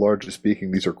them, but largely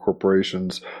speaking, these are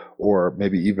corporations, or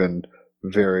maybe even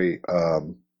very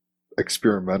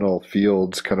experimental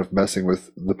fields, kind of messing with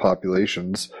the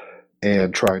populations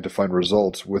and trying to find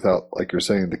results without, like you're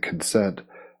saying, the consent.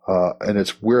 And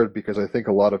it's weird, because I think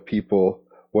a lot of people,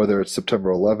 whether it's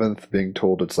September 11th being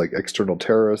told it's like external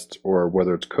terrorists, or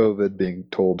whether it's COVID being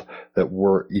told that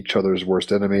we're each other's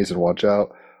worst enemies and watch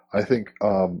out, I think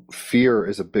fear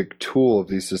is a big tool of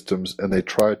these systems, and they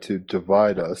try to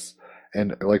divide us.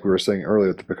 And like we were saying earlier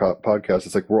at the podcast,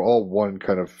 it's like we're all one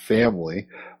kind of family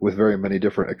with very many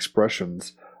different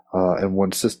expressions. And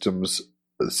when systems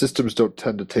don't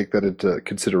tend to take that into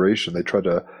consideration, they try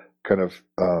to kind of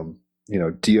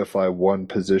deify one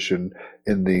position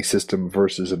in the system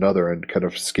versus another, and kind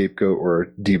of scapegoat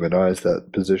or demonize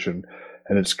that position.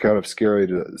 And it's kind of scary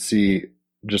to see,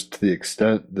 just to the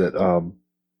extent that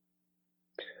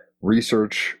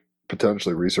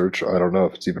potentially research, I don't know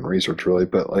if it's even research really,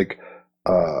 but like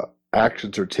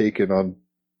actions are taken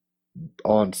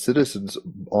on citizens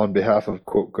on behalf of,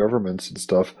 quote, governments and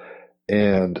stuff.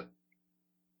 And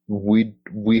we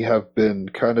have been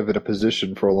kind of in a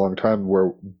position for a long time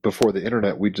where before the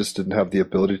internet, we just didn't have the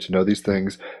ability to know these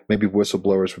things. Maybe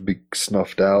whistleblowers would be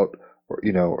snuffed out,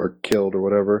 or killed or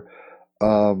whatever.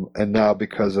 And now,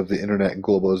 because of the internet and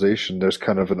globalization, there's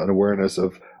kind of an awareness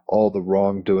of all the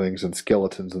wrongdoings and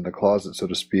skeletons in the closet, so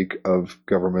to speak, of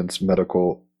governments,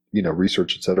 medical,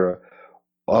 research, etc.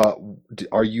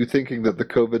 Are you thinking that the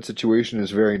COVID situation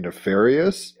is very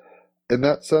nefarious in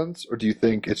that sense, or do you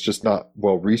think it's just not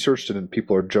well researched and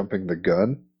people are jumping the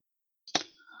gun?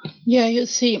 Yeah, you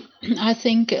see, I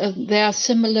think there are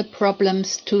similar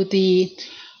problems to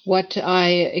what I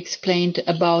explained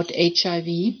about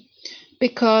HIV,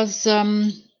 because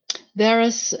there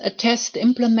is a test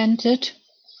implemented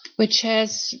which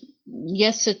has,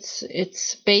 yes,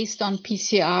 it's based on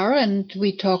PCR, and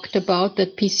we talked about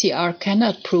that PCR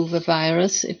cannot prove a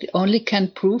virus. It only can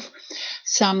prove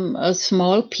some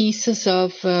small pieces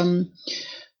of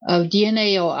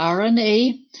DNA or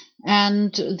RNA,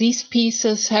 and these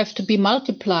pieces have to be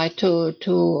multiplied to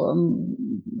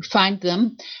find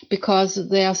them, because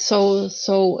they are so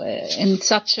in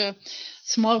such a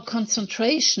small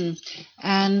concentration,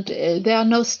 and there are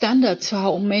no standards for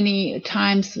how many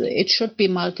times it should be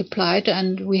multiplied,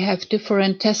 and we have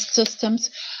different test systems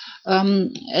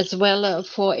as well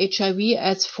for HIV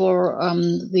as for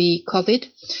the COVID.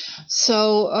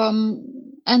 So,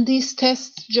 and these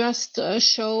tests just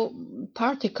show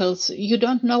particles. You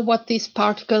don't know what these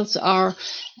particles are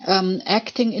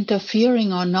acting,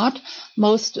 interfering or not.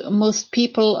 Most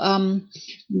people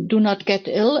do not get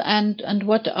ill, and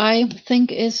what I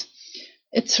think is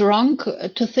it's wrong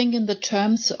to think in the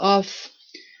terms of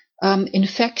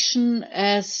infection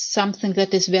as something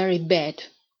that is very bad.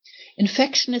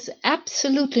 Infection is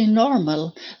absolutely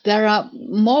normal. There are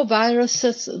more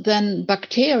viruses than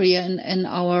bacteria in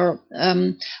our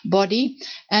body,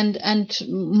 and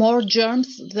more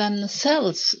germs than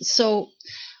cells. So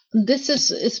this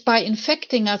is by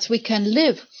infecting us we can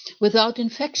live. Without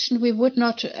infection, we would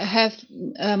not have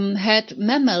had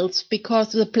mammals,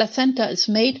 because the placenta is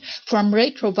made from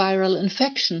retroviral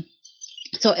infection.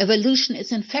 So evolution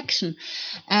is infection,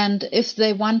 and if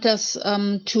they want us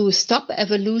to stop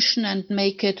evolution and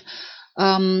make it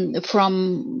from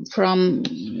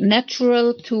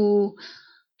natural to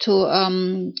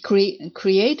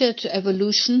created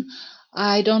evolution,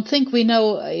 I don't think we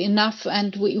know enough,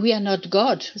 and we are not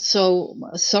God. So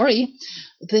sorry,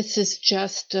 this is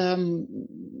just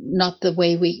not the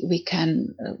way we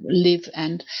can live,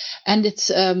 and it's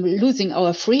losing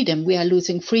our freedom. We are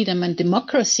losing freedom and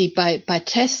democracy by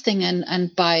testing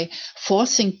and by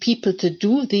forcing people to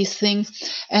do these things,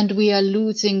 and we are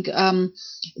losing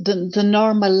the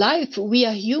normal life. We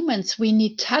are humans. We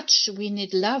need touch. We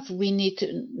need love. We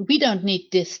don't need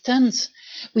distance.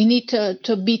 We need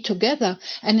to be together,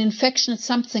 and infection is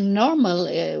something normal.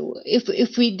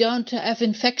 If we don't have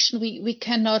infection, we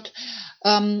cannot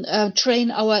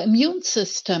train our immune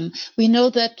system. We know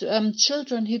that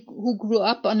children who grew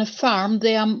up on a farm,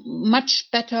 they are much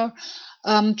better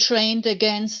trained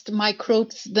against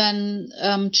microbes than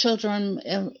children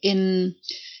in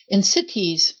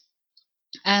cities.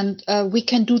 And we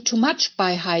can do too much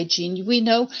by hygiene. We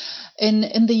know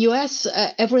in the US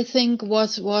everything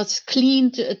was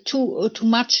cleaned too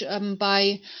much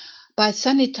by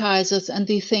sanitizers and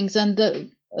these things. And the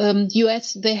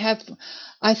US, they have,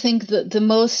 I think, the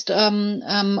most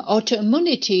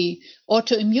autoimmunity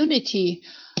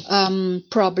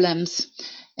problems.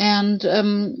 And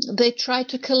they try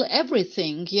to kill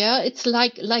everything. Yeah, it's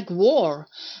like war,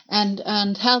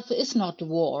 and health is not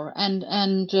war,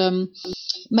 and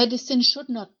medicine should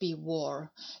not be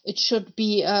war. It should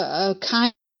be a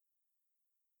kind.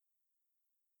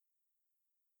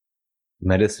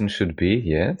 Medicine should be,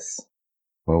 yes.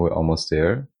 Well, we're almost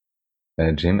there.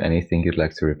 Jim, anything you'd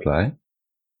like to reply?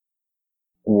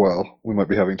 Well, we might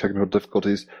be having technical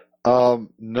difficulties.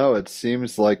 No, it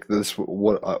seems like this,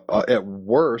 at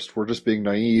worst, we're just being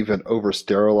naive and over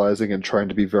sterilizing and trying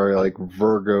to be very like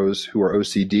Virgos who are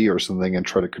OCD or something, and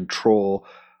try to control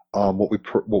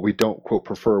what we don't quote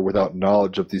prefer without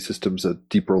knowledge of these systems at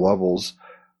deeper levels.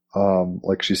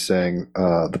 Like she's saying,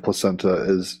 the placenta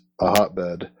is a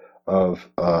hotbed of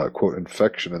quote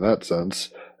infection in that sense,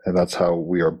 and that's how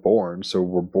we are born. So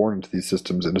we're born into these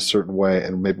systems in a certain way,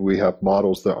 and maybe we have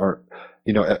models that aren't,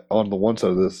 on the one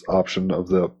side of this option of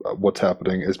the what's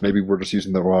happening is maybe we're just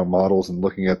using the wrong models and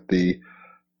looking at the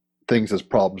things as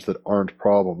problems that aren't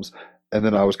problems. And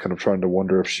then I was kind of trying to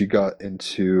wonder if she got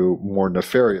into more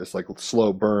nefarious, like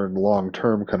slow burn, long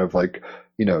term kind of like,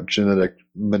 genetic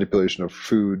manipulation of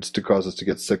foods to cause us to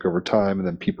get sick over time, and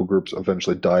then people groups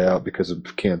eventually die out because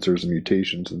of cancers and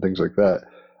mutations and things like that,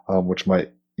 which might,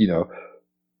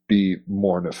 be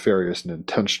more nefarious and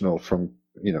intentional from,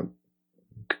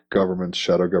 governments,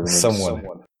 shadow governments.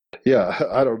 Someone. Yeah,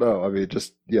 I don't know. I mean,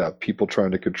 just, people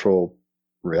trying to control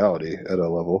reality at a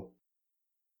level.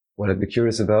 What I'd be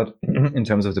curious about in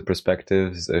terms of the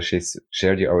perspectives she's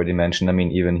shared, you already mentioned, I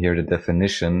mean, even here the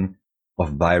definition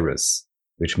of virus,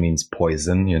 which means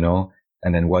poison,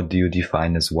 and then what do you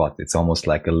define as what? It's almost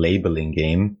like a labeling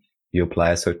game. You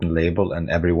apply a certain label and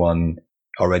everyone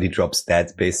already drops dead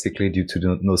basically due to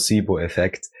the nocebo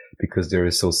effect because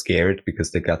they're so scared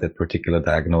because they got that particular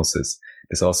diagnosis.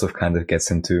 This also kind of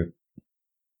gets into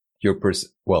your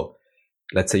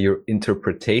let's say your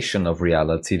interpretation of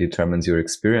reality determines your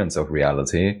experience of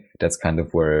reality. That's kind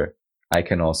of where I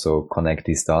can also connect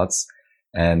these dots.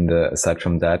 And aside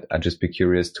from that, I'd just be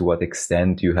curious to what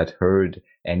extent you had heard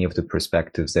any of the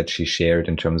perspectives that she shared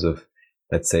in terms of,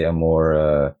 let's say, a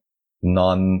more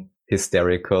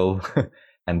non-hysterical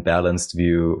and balanced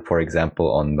view, for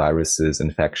example, on viruses,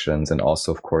 infections, and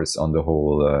also, of course, on the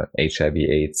whole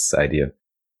HIV/AIDS idea.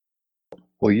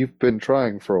 Well, you've been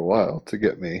trying for a while to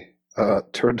get me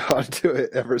turned on to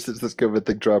it ever since this COVID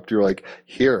thing dropped. You're like,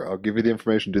 here, I'll give you the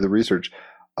information, do the research.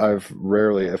 I've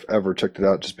rarely, if ever, checked it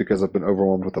out just because I've been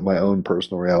overwhelmed with my own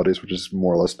personal realities, which is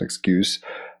more or less an excuse.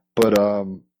 But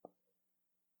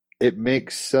it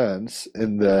makes sense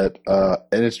in that,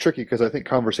 and it's tricky because I think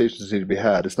conversations need to be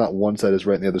had. It's not one side is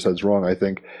right and the other side is wrong. I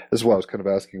think this is why I was kind of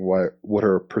asking what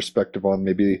her perspective on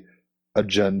maybe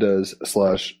agendas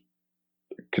 /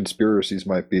 conspiracies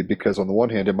might be, because on the one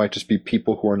hand, it might just be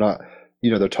people who are not,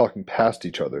 they're talking past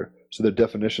each other. So their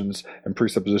definitions and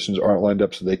presuppositions aren't lined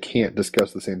up, so they can't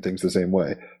discuss the same things the same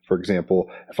way. For example,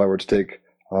 if I were to take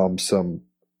some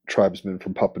tribesmen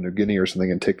from Papua New Guinea or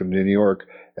something and take them to New York,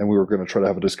 and we were going to try to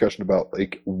have a discussion about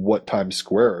like what Times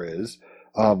Square is,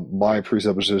 my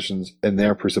presuppositions and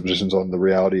their presuppositions on the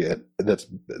reality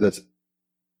that's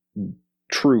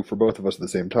true for both of us at the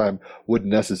same time would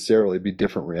necessarily be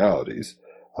different realities.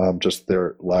 Just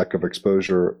their lack of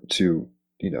exposure to,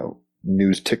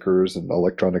 news tickers and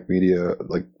electronic media,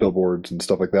 like billboards and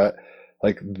stuff like that.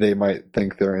 Like they might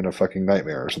think they're in a fucking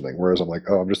nightmare or something. Whereas I'm like,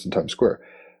 oh, I'm just in Times Square.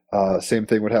 Same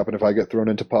thing would happen if I get thrown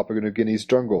into Papua New Guinea's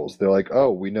jungles. They're like,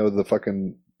 oh, we know the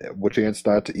fucking which ants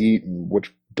not to eat and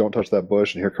which don't touch that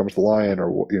bush, and here comes the lion or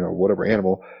whatever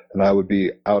animal, and I would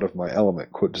be out of my element,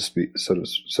 so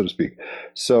to speak.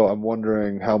 So I'm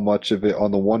wondering how much of it,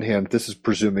 on the one hand, this is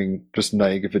presuming just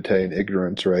naivete and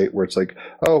ignorance, right? Where it's like,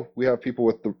 oh, we have people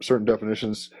with certain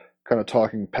definitions kind of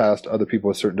talking past other people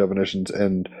with certain definitions,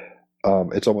 and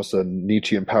it's almost a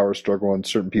Nietzschean power struggle, and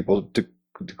certain people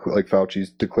like Fauci's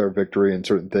declare victory in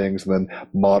certain things, and then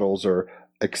models are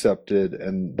accepted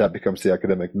and that becomes the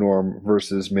academic norm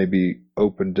versus maybe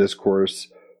open discourse.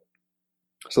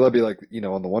 So that'd be like,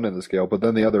 on the one end of the scale, but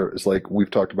then the other is like we've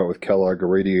talked about with Kellogg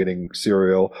irradiating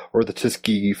cereal, or the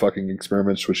Tuskegee fucking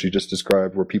experiments, which you just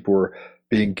described, where people were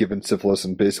being given syphilis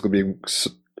and basically being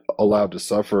allowed to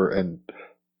suffer, and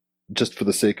just for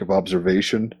the sake of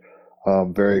observation,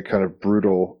 very kind of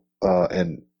brutal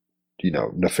and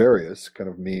nefarious kind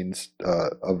of means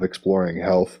of exploring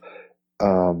health.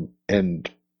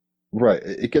 And right,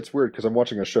 it gets weird because I'm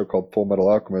watching a show called Full Metal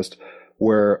Alchemist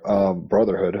where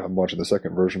Brotherhood, I'm watching the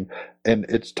second version, and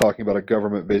it's talking about a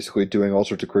government basically doing all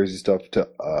sorts of crazy stuff to,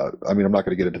 I'm not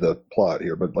going to get into the plot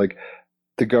here, but like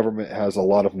the government has a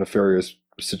lot of nefarious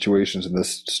situations in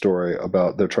this story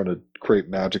about they're trying to create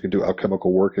magic and do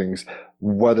alchemical workings,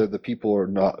 whether the people or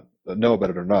not know about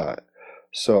it or not.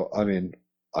 So,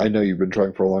 I know you've been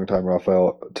trying for a long time,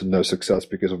 Raphael, to no success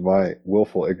because of my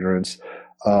willful ignorance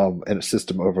and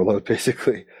system overload,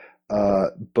 basically.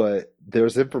 But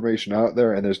there's information out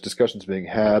there and there's discussions being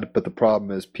had, but the problem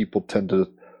is people tend to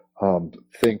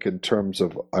think in terms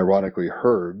of, ironically,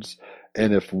 herds.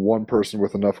 And if one person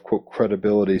with enough, quote,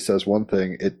 credibility says one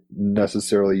thing, it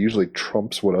necessarily usually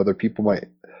trumps what other people might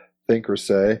think or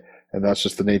say. And that's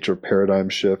just the nature of paradigm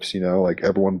shifts, like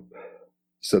everyone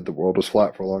said the world was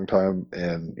flat for a long time,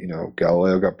 and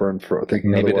Galileo got burned for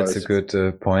thinking maybe otherwise. That's a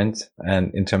good point.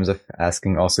 And in terms of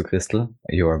asking also Crystal,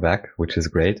 you are back, which is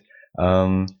great.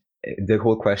 The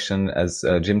whole question, as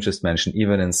Jim just mentioned,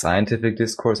 even in scientific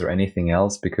discourse or anything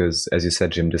else, because as you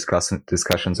said, Jim,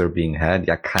 discussions are being had.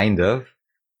 Yeah, kind of.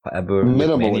 However, with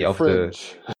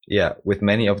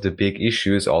many of the big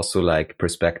issues, also like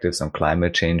perspectives on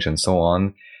climate change and so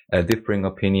on, differing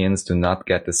opinions do not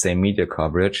get the same media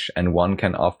coverage, and one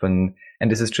can often, and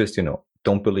this is just,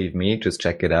 don't believe me, just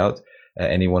check it out,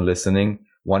 anyone listening,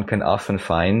 one can often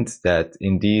find that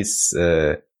in these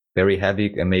very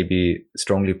heavy and maybe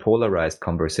strongly polarized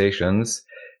conversations,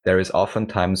 there is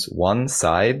oftentimes one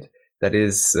side that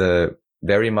is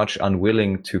very much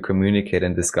unwilling to communicate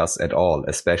and discuss at all,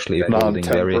 especially if holding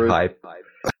very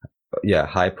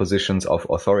high positions of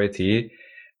authority.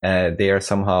 They are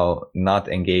somehow not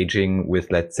engaging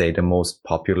with, let's say, the most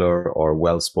popular or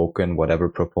well-spoken, whatever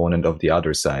proponent of the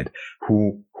other side,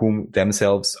 whom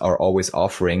themselves are always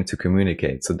offering to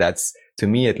communicate. So that's, to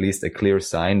me at least, a clear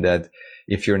sign that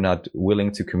if you're not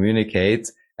willing to communicate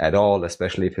at all,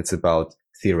 especially if it's about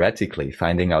theoretically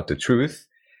finding out the truth,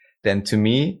 then to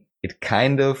me, it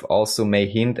kind of also may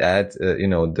hint at,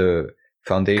 the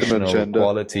foundational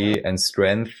quality and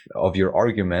strength of your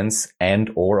arguments and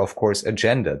or of course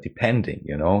agenda, depending,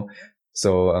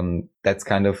 so that's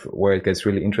kind of where it gets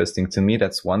really interesting to me.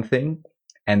 That's one thing.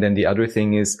 And then the other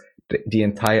thing is the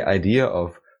entire idea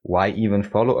of why even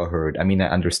follow a herd. I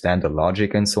understand the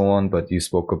logic and so on, but you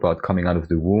spoke about coming out of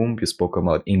the womb, you spoke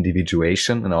about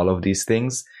individuation and all of these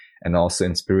things, and also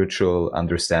in spiritual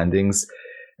understandings,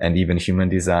 and even human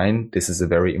design. This is a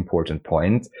very important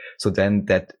point. So then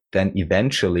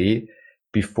eventually,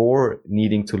 before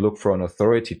needing to look for an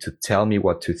authority to tell me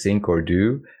what to think or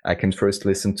do, I can first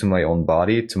listen to my own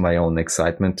body, to my own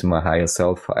excitement, to my higher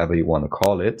self, however you want to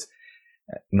call it.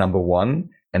 Number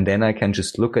one. And then I can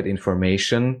just look at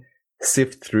information,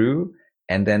 sift through,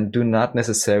 and then do not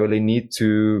necessarily need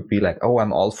to be like, oh,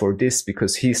 I'm all for this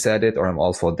because he said it, or I'm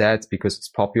all for that because it's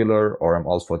popular, or I'm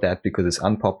all for that because it's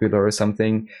unpopular or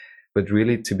something. But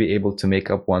really to be able to make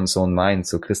up one's own mind.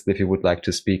 So Crystal, if you would like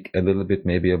to speak a little bit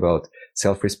maybe about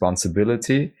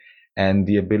self-responsibility and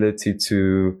the ability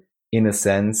to, in a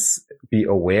sense, be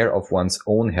aware of one's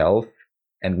own health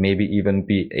and maybe even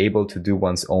be able to do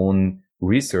one's own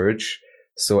research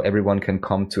so everyone can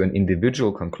come to an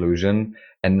individual conclusion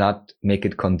and not make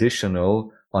it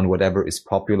conditional on whatever is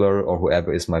popular or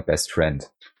whoever is my best friend.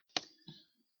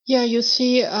 Yeah, you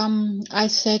see, I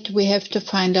said we have to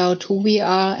find out who we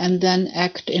are and then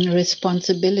act in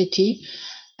responsibility.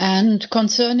 And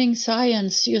concerning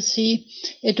science, you see,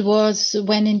 it was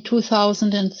when in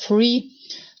 2003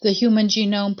 the Human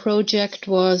Genome Project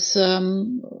was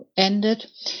ended.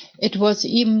 It was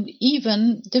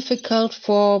even difficult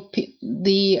for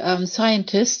the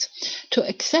scientists to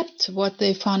accept what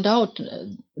they found out,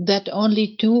 that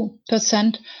only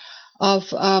 2%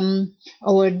 of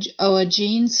our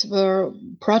genes were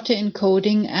protein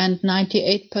coding and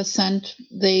 98%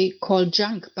 they call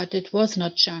junk, but it was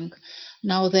not junk.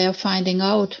 Now they are finding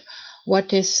out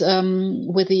what is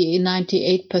with the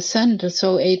 98%,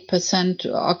 so 8%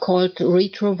 are called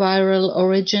retroviral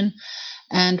origin,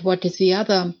 and what is the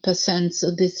other percent?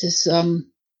 So this is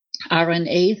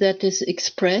RNA that is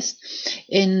expressed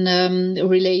in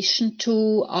relation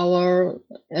to our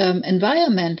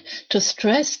environment, to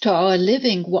stress, to our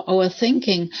living, our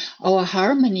thinking, our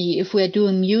harmony, if we're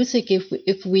doing music,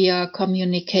 if we are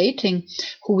communicating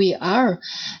who we are.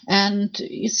 And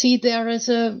you see, there is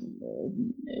a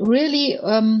really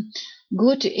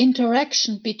good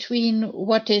interaction between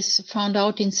what is found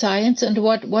out in science and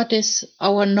what is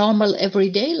our normal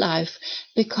everyday life,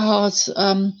 because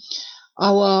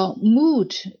our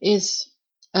mood is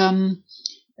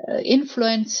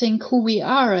influencing who we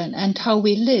are and how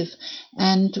we live,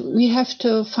 and we have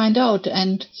to find out.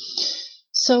 And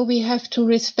so we have to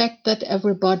respect that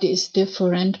everybody is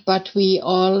different, but we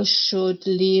all should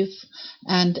live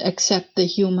and accept the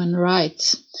human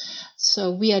rights.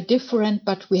 So we are different,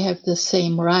 but we have the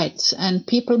same rights. And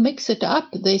people mix it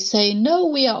up. They say, no,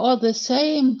 we are all the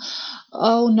same.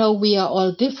 Oh, no, we are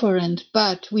all different.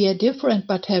 But we are different,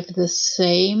 but have the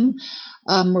same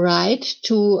right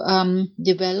to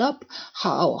develop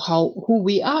who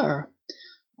we are.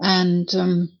 And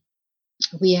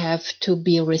we have to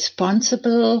be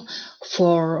responsible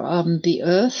for the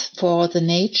earth, for the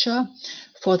nature,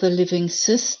 for the living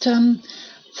system,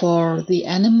 for the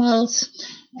animals,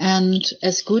 and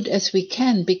as good as we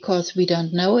can, because we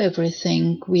don't know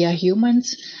everything. We are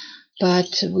humans,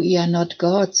 but we are not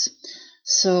gods.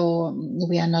 So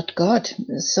we are not God.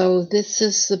 So this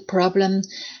is the problem.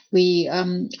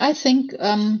 I think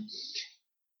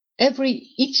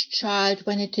each child,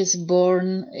 when it is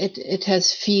born, it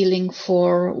has feeling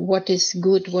for what is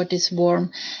good, what is warm,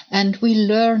 and we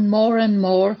learn more and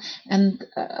more. And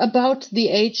about the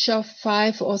age of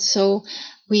 5 or so,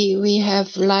 we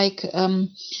have like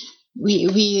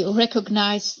we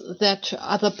recognize that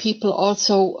other people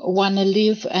also want to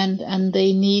live and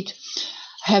they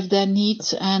have their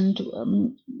needs, and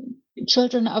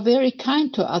children are very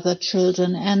kind to other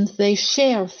children and they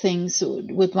share things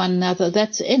with one another.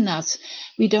 That's in us.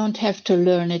 We don't have to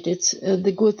learn it. It's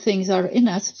the good things are in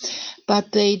us,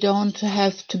 but they don't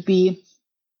have to be,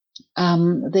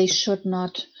 they should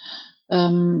not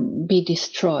be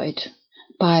destroyed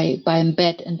by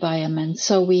bad environment.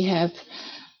 So we have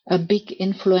a big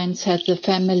influence has the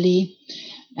family,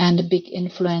 and a big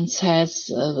influence has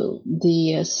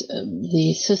the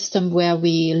system where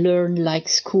we learn, like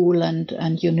school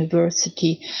and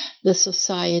university, the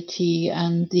society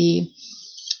and the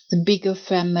bigger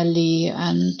family.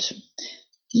 And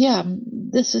yeah,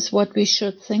 this is what we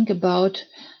should think about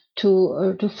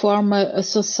to form a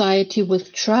society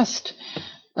with trust.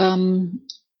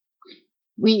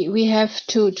 We have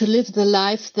to live the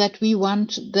life that we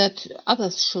want that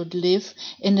others should live,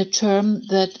 in a term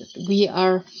that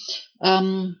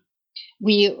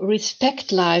we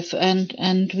respect life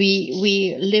and we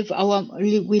live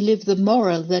the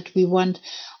moral that we want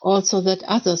also that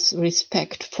others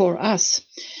respect for us.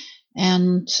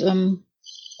 And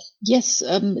yes,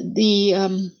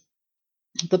 the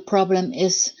problem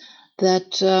is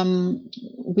that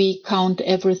we count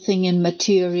everything in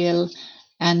material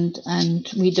and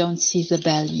we don't see the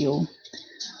value.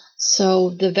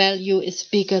 So the value is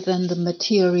bigger than the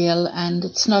material, and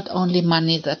it's not only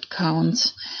money that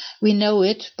counts. We know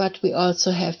it, but we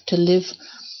also have to live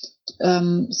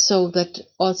so that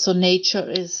also nature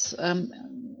is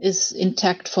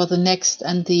intact for the next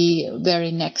and the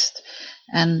very next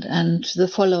and the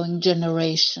following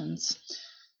generations.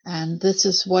 And this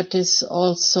is what is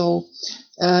also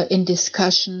in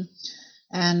discussion.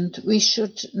 And we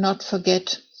should not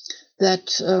forget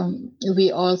that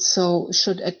we also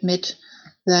should admit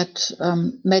that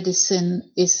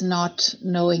medicine is not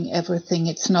knowing everything.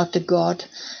 It's not a God.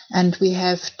 And we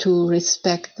have to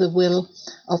respect the will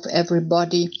of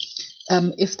everybody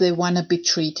if they want to be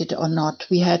treated or not.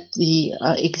 We had the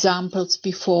examples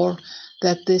before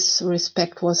that this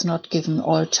respect was not given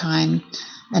all time.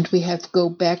 And we have to go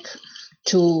back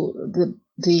to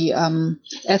the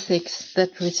ethics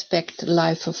that respect the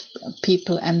life of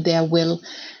people and their will,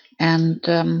 and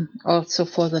also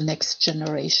for the next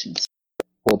generations.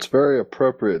 Well, it's very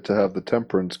appropriate to have the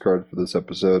temperance card for this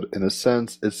episode. In a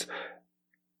sense,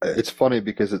 it's funny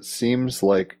because it seems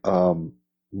like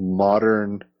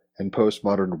modern and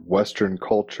postmodern Western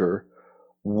culture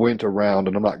went around,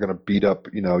 and I'm not going to beat up,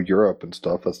 Europe and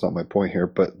stuff. That's not my point here.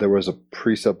 But there was a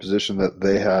presupposition that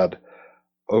they had,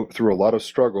 through a lot of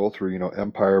struggle, through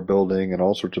empire building and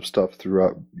all sorts of stuff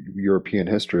throughout European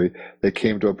history, they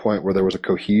came to a point where there was a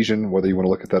cohesion, whether you want to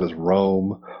look at that as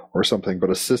Rome or something, but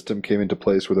a system came into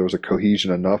place where there was a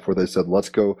cohesion enough where they said, let's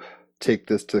go take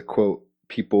this to, quote,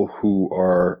 people who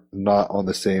are not on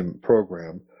the same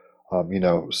program,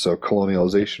 so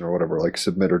colonialization or whatever, like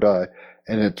submit or die.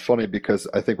 And it's funny because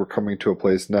I think we're coming to a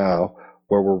place now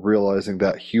where we're realizing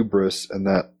that hubris and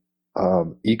that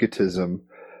egotism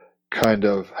kind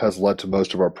of has led to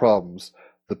most of our problems.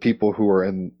 The people who are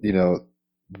in,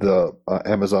 the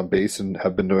Amazon basin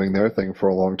have been doing their thing for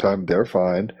a long time. They're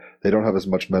fine. They don't have as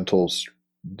much mental,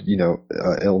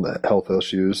 health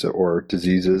issues or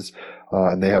diseases,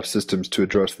 and they have systems to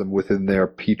address them within their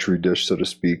petri dish, so to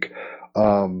speak.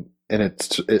 And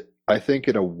I think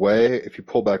in a way, if you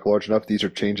pull back large enough, these are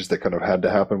changes that kind of had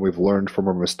to happen. We've learned from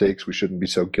our mistakes. We shouldn't be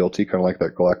so guilty, kind of like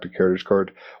that Galactic Heritage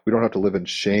card. We don't have to live in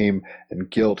shame and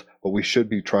guilt, but we should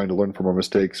be trying to learn from our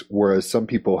mistakes. Whereas some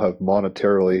people have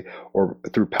monetarily or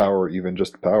through power, even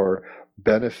just power,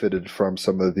 benefited from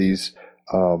some of these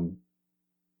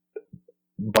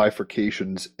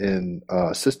bifurcations in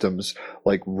systems,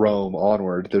 like Rome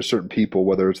onward. There's certain people,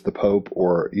 whether it's the Pope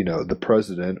or the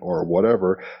president or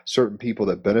whatever, certain people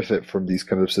that benefit from these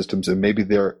kind of systems, and maybe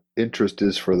their interest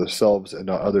is for themselves and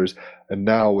not others. And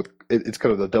now it's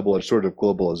kind of the double-edged sword of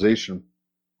globalization.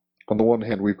 On the one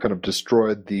hand, we've kind of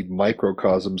destroyed the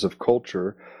microcosms of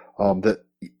culture that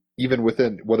even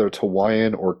within, whether it's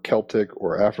Hawaiian or Celtic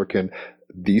or African,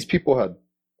 these people had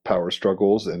power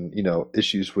struggles and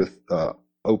issues with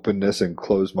openness and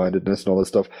closed-mindedness and all this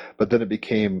stuff, but then it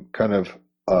became kind of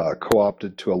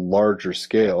co-opted to a larger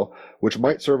scale, which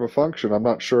might serve a function. I'm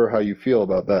not sure how you feel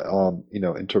about that,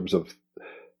 in terms of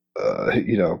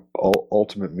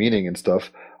ultimate meaning and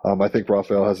stuff. I think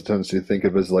Raphael has a tendency to think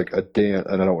of it as like a dance,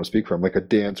 and I don't want to speak for him, like a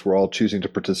dance we're all choosing to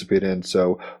participate in.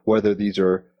 So whether these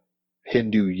are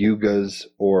Hindu yugas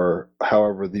or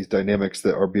however these dynamics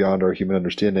that are beyond our human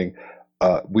understanding,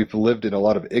 we've lived in a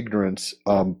lot of ignorance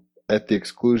at the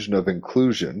exclusion of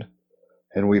inclusion,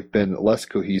 and we've been less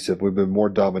cohesive. We've been more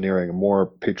domineering, more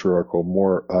patriarchal,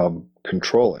 more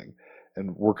controlling,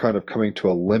 and we're kind of coming to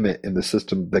a limit in the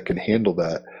system that can handle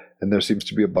that. And there seems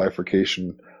to be a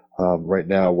bifurcation right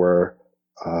now where,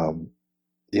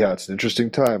 it's an interesting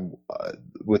time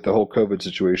with the whole COVID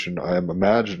situation. I'm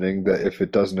imagining that if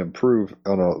it doesn't improve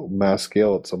on a mass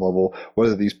scale at some level,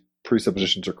 whether these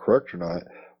presuppositions are correct or not,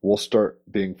 we'll start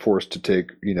being forced to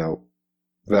take,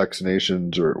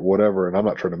 vaccinations or whatever. And I'm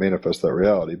not trying to manifest that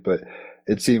reality, but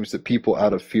it seems that people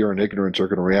out of fear and ignorance are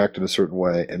going to react in a certain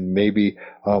way. And maybe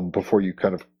before you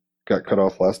kind of got cut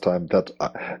off last time,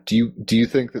 do you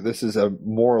think that this is a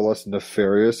more or less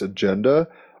nefarious agenda,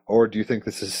 or do you think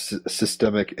this is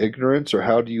systemic ignorance, or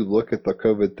how do you look at the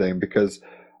COVID thing? Because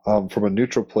from a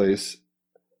neutral place,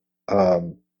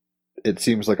 it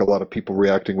seems like a lot of people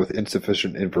reacting with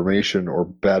insufficient information or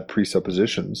bad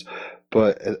presuppositions.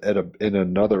 But in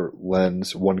another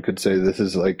lens, one could say this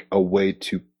is like a way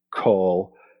to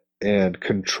cull and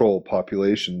control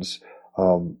populations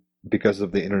because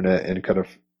of the internet and kind of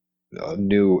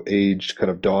new age kind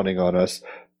of dawning on us.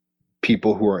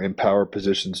 People who are in power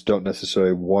positions don't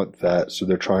necessarily want that, so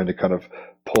they're trying to kind of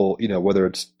pull, whether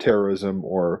it's terrorism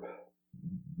or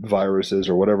viruses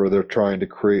or whatever, they're trying to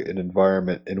create an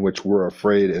environment in which we're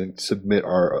afraid and submit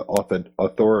our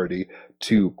authority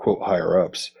to quote higher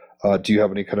ups. Do you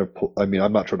have any kind of, I mean,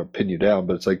 I'm not trying to pin you down,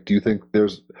 but it's like, do you think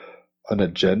there's an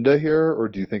agenda here, or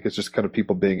do you think it's just kind of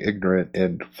people being ignorant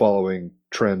and following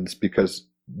trends because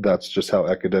that's just how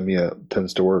academia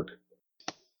tends to work?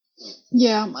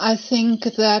 Yeah, I think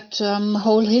that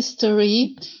whole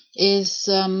history is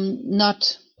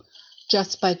not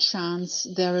just by chance.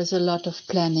 There is a lot of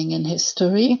planning in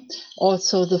history.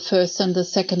 Also, the First and the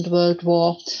Second World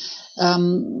War.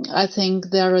 I think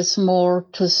there is more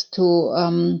to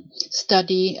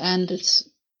study, and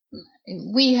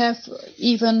we have,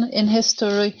 even in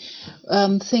history,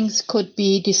 things could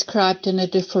be described in a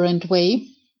different way.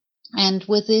 And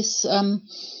with this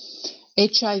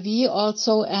HIV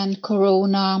also and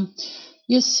Corona,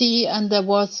 you see, and there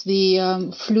was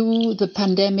the flu, the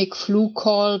pandemic flu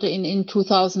called in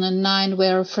 2009,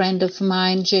 where a friend of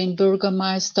mine, Jane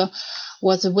Burgermeister,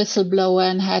 was a whistleblower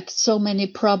and had so many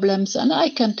problems. And I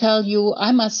can tell you,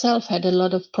 I myself had a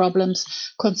lot of problems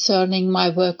concerning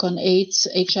my work on AIDS,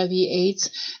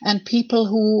 HIV/AIDS, and people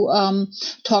who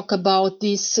talk about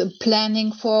this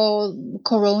planning for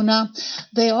Corona,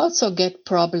 they also get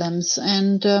problems.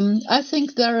 And I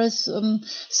think there is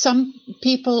some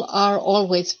people are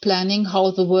always planning how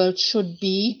the world should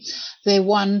be. They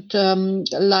want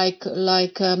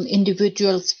like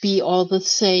individuals be all the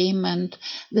same, and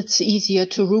it's easier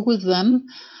to rule them.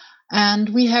 And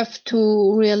we have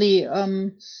to really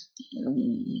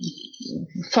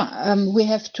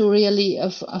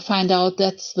find out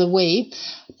that's the way.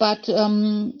 But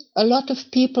a lot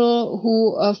of people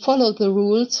who follow the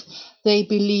rules, they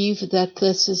believe that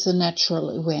this is a natural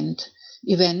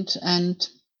event, and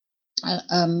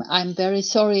I'm very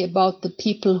sorry about the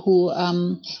people who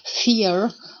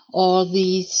fear all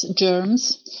these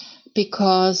germs,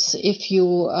 because if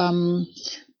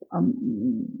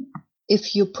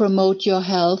you promote your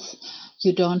health,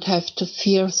 you don't have to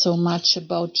fear so much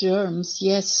about germs.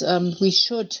 Yes, we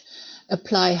should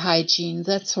apply hygiene,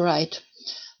 that's right.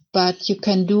 But you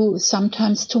can do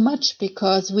sometimes too much,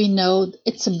 because we know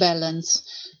it's a balance.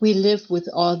 We live with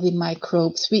all the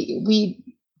microbes. We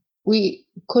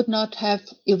could not have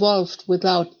evolved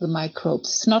without the microbes.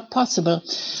 It's not possible.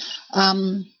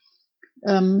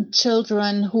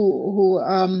 Children who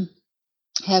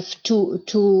have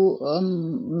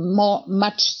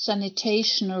much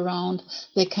sanitation around,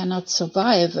 they cannot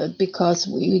survive, because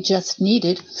we just need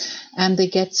it, and they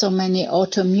get so many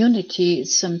autoimmunity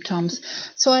symptoms.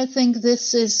 So I think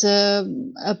this is a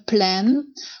plan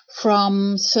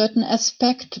from certain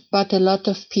aspect, but a lot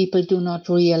of people do not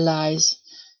realize.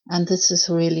 And this is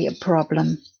really a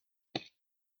problem.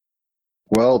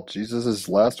 Well, Jesus'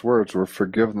 last words were,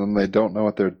 "Forgive them, they don't know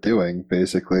what they're doing,"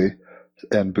 basically.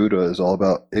 And Buddha is all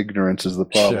about ignorance is the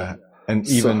problem. Yeah. And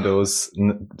even those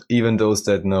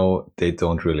that know, they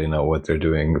don't really know what they're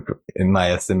doing, in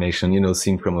my estimation,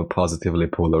 seen from a positively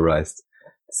polarized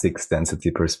sixth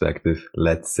density perspective,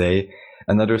 let's say.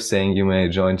 Another saying you may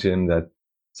join, Jim, that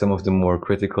some of the more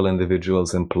critical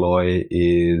individuals employ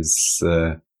is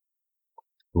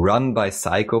run by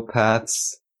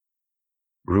psychopaths,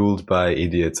 ruled by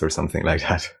idiots, or something like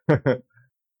that.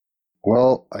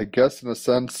 Well, I guess in a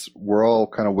sense, we're all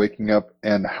kind of waking up,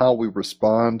 and how we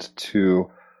respond to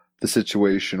the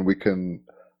situation, we can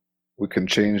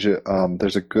change it.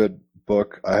 There's a good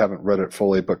book, I haven't read it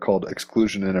fully, but called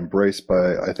Exclusion and Embrace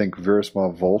by, I think,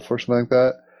 Verisma Wolf or something like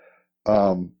that.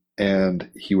 And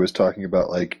he was talking about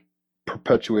like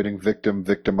perpetuating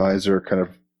victimizer kind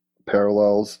of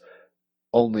parallels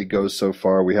only goes so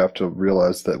far. We have to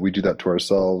realize that we do that to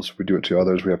ourselves. We do it to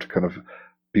others. We have to kind of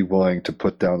be willing to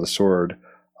put down the sword.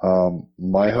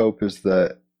 My hope is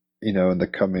that, in the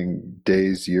coming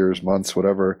days, years, months,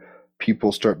 whatever,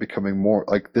 people start becoming more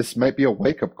like, this might be a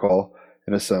wake-up call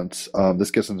in a sense.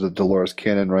 This gets into Dolores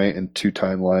Cannon, right, and 2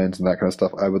 timelines and that kind of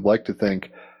stuff. I would like to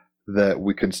think that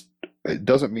we can, it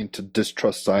doesn't mean to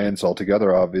distrust science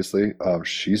altogether, obviously.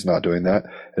 She's not doing that.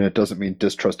 And it doesn't mean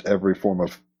distrust every form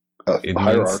of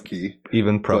hierarchy,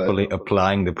 even properly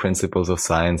applying the principles of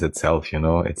science itself,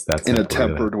 it's that in a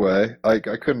tempered way.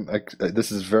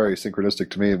 This is very synchronistic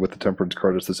to me with the temperance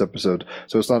card, this episode.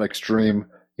 So it's not extreme,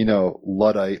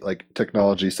 Luddite, like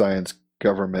technology, science,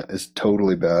 government is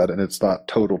totally bad, and it's not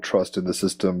total trust in the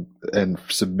system and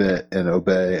submit and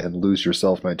obey and lose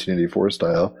yourself 1984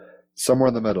 style. Somewhere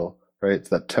in the middle, right? It's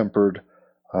that tempered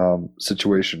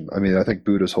situation. I mean, I think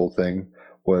Buddha's whole thing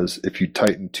was, if you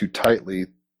tighten too tightly,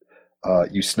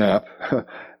 you snap,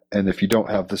 and if you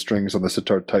don't have the strings on the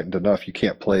sitar tightened enough, you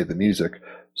can't play the music.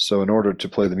 So in order to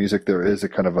play the music, there is a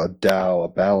kind of a Tao, a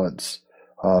balance.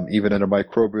 Even at a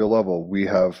microbial level, we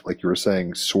have, like you were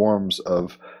saying, swarms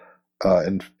of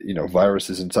and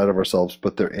viruses inside of ourselves,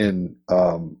 but they're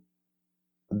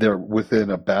within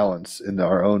a balance in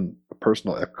our own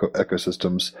personal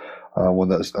ecosystems.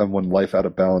 When life out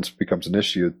of balance becomes an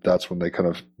issue, that's when they kind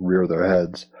of rear their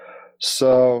heads.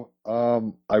 So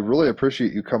I really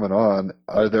appreciate you coming on.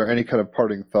 Are there any kind of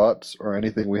parting thoughts or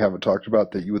anything we haven't talked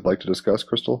about that you would like to discuss,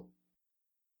 Crystal?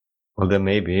 Well, there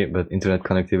may be, but internet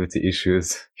connectivity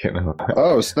issues,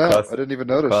 Oh, snap. caused, I didn't even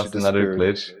notice she caused another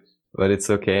disappeared. glitch. But it's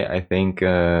okay. I think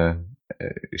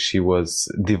she was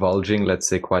divulging, let's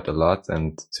say, quite a lot.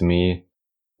 And to me,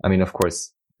 I mean, of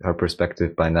course, her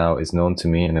perspective by now is known to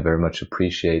me, and I very much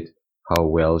appreciate how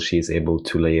well she is able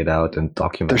to lay it out and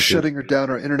document They're it. shutting her down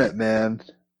our internet, man.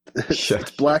 Yeah.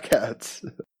 It's black hats.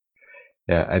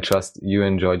 Yeah, I trust you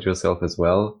enjoyed yourself as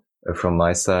well. From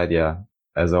my side, yeah,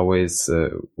 as always,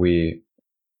 we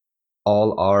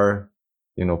all are,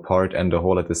 part and the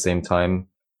whole at the same time,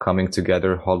 coming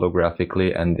together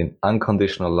holographically and in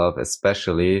unconditional love,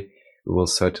 especially, we will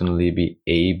certainly be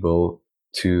able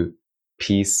to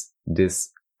piece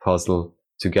this puzzle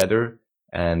together.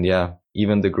 And yeah,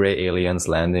 even the gray aliens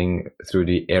landing through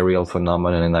the Ariel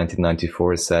phenomenon in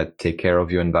 1994 said, take care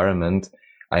of your environment.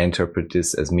 I interpret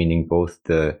this as meaning both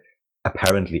the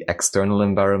apparently external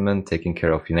environment, taking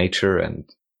care of nature and,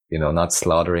 not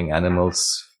slaughtering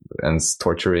animals and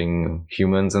torturing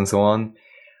humans and so on.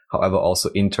 However, also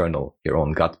internal, your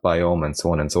own gut biome and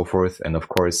so on and so forth. And of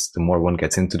course, the more one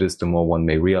gets into this, the more one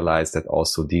may realize that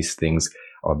also these things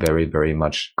are very, very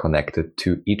much connected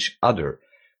to each other.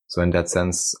 So in that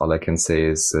sense, all I can say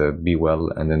is be well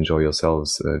and enjoy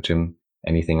yourselves. Jim,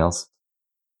 anything else?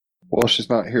 Well, she's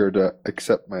not here to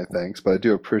accept my thanks, but I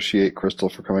do appreciate Crystal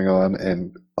for coming on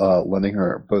and lending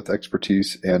her both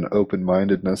expertise and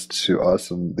open-mindedness to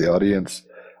us and the audience.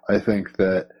 I think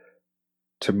that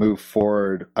to move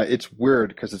forward, it's weird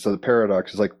because it's a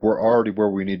paradox. It's like we're already where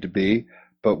we need to be,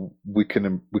 but we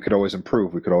could always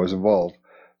improve. We could always evolve.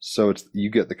 So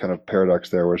you get the kind of paradox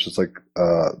there, where it's just like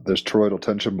there's toroidal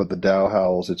tension, but the Tao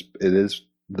howls. It is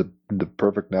the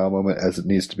perfect now moment as it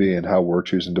needs to be, and how we're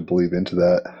choosing to believe into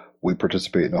that. We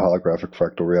participate in a holographic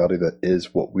fractal reality that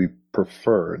is what we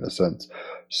prefer, in a sense.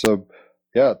 So,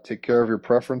 yeah, take care of your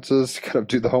preferences. Kind of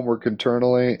do the homework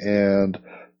internally, and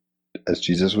as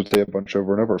Jesus would say a bunch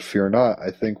over and over, fear not.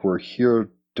 I think we're here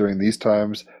during these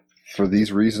times for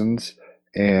these reasons.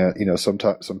 And some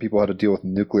people had to deal with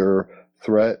nuclear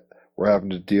threat. We're having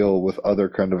to deal with other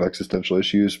kind of existential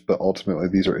issues, but ultimately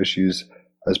these are issues,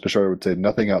 as Bashar would say,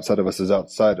 nothing outside of us is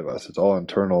outside of us. It's all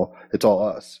internal. It's all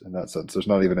us in that sense. There's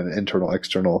not even an internal,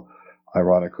 external,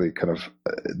 ironically, kind of,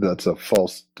 that's a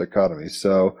false dichotomy.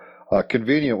 So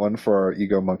convenient one for our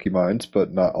ego monkey minds,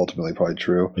 but not ultimately probably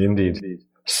true. Indeed.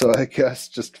 So I guess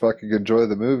just fucking enjoy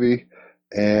the movie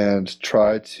and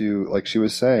try to, like she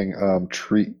was saying,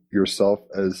 treat yourself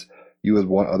as you would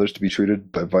want others to be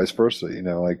treated, but vice versa.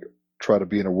 Like try to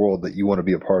be in a world that you want to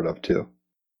be a part of too.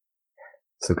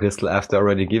 So Crystal, after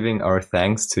already giving our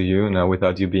thanks to you, now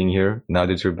without you being here, now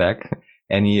that you're back,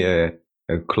 any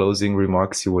closing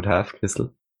remarks you would have,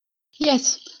 Crystal?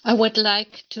 Yes, I would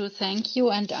like to thank you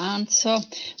and answer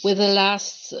with the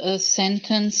last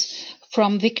sentence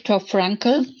from Viktor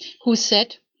Frankl, who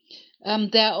said,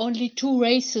 there are only two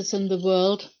races in the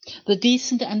world, the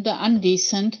decent and the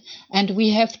undecent, and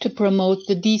we have to promote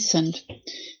the decent.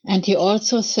 And he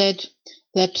also said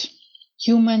that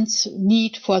humans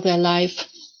need for their life,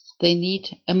 they need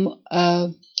a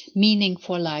meaning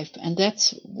for life. And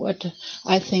that's what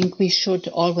I think we should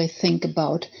always think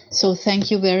about. So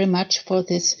thank you very much for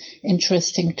this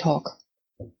interesting talk.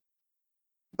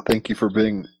 Thank you for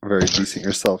being very decent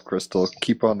yourself, Crystal.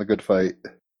 Keep on the good fight.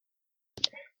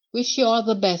 Wish you all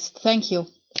the best. Thank you.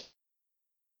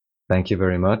 Thank you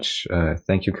very much.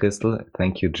 Thank you, Crystal.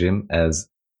 Thank you, Jim, as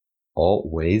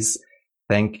always.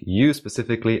 Thank you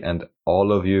specifically and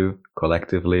all of you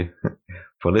collectively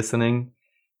for listening.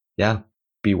 Yeah,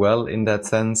 be well in that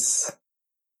sense.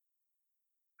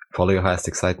 Follow your highest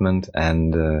excitement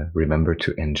and remember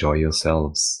to enjoy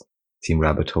yourselves. Team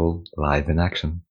Rabbit Hole live in action.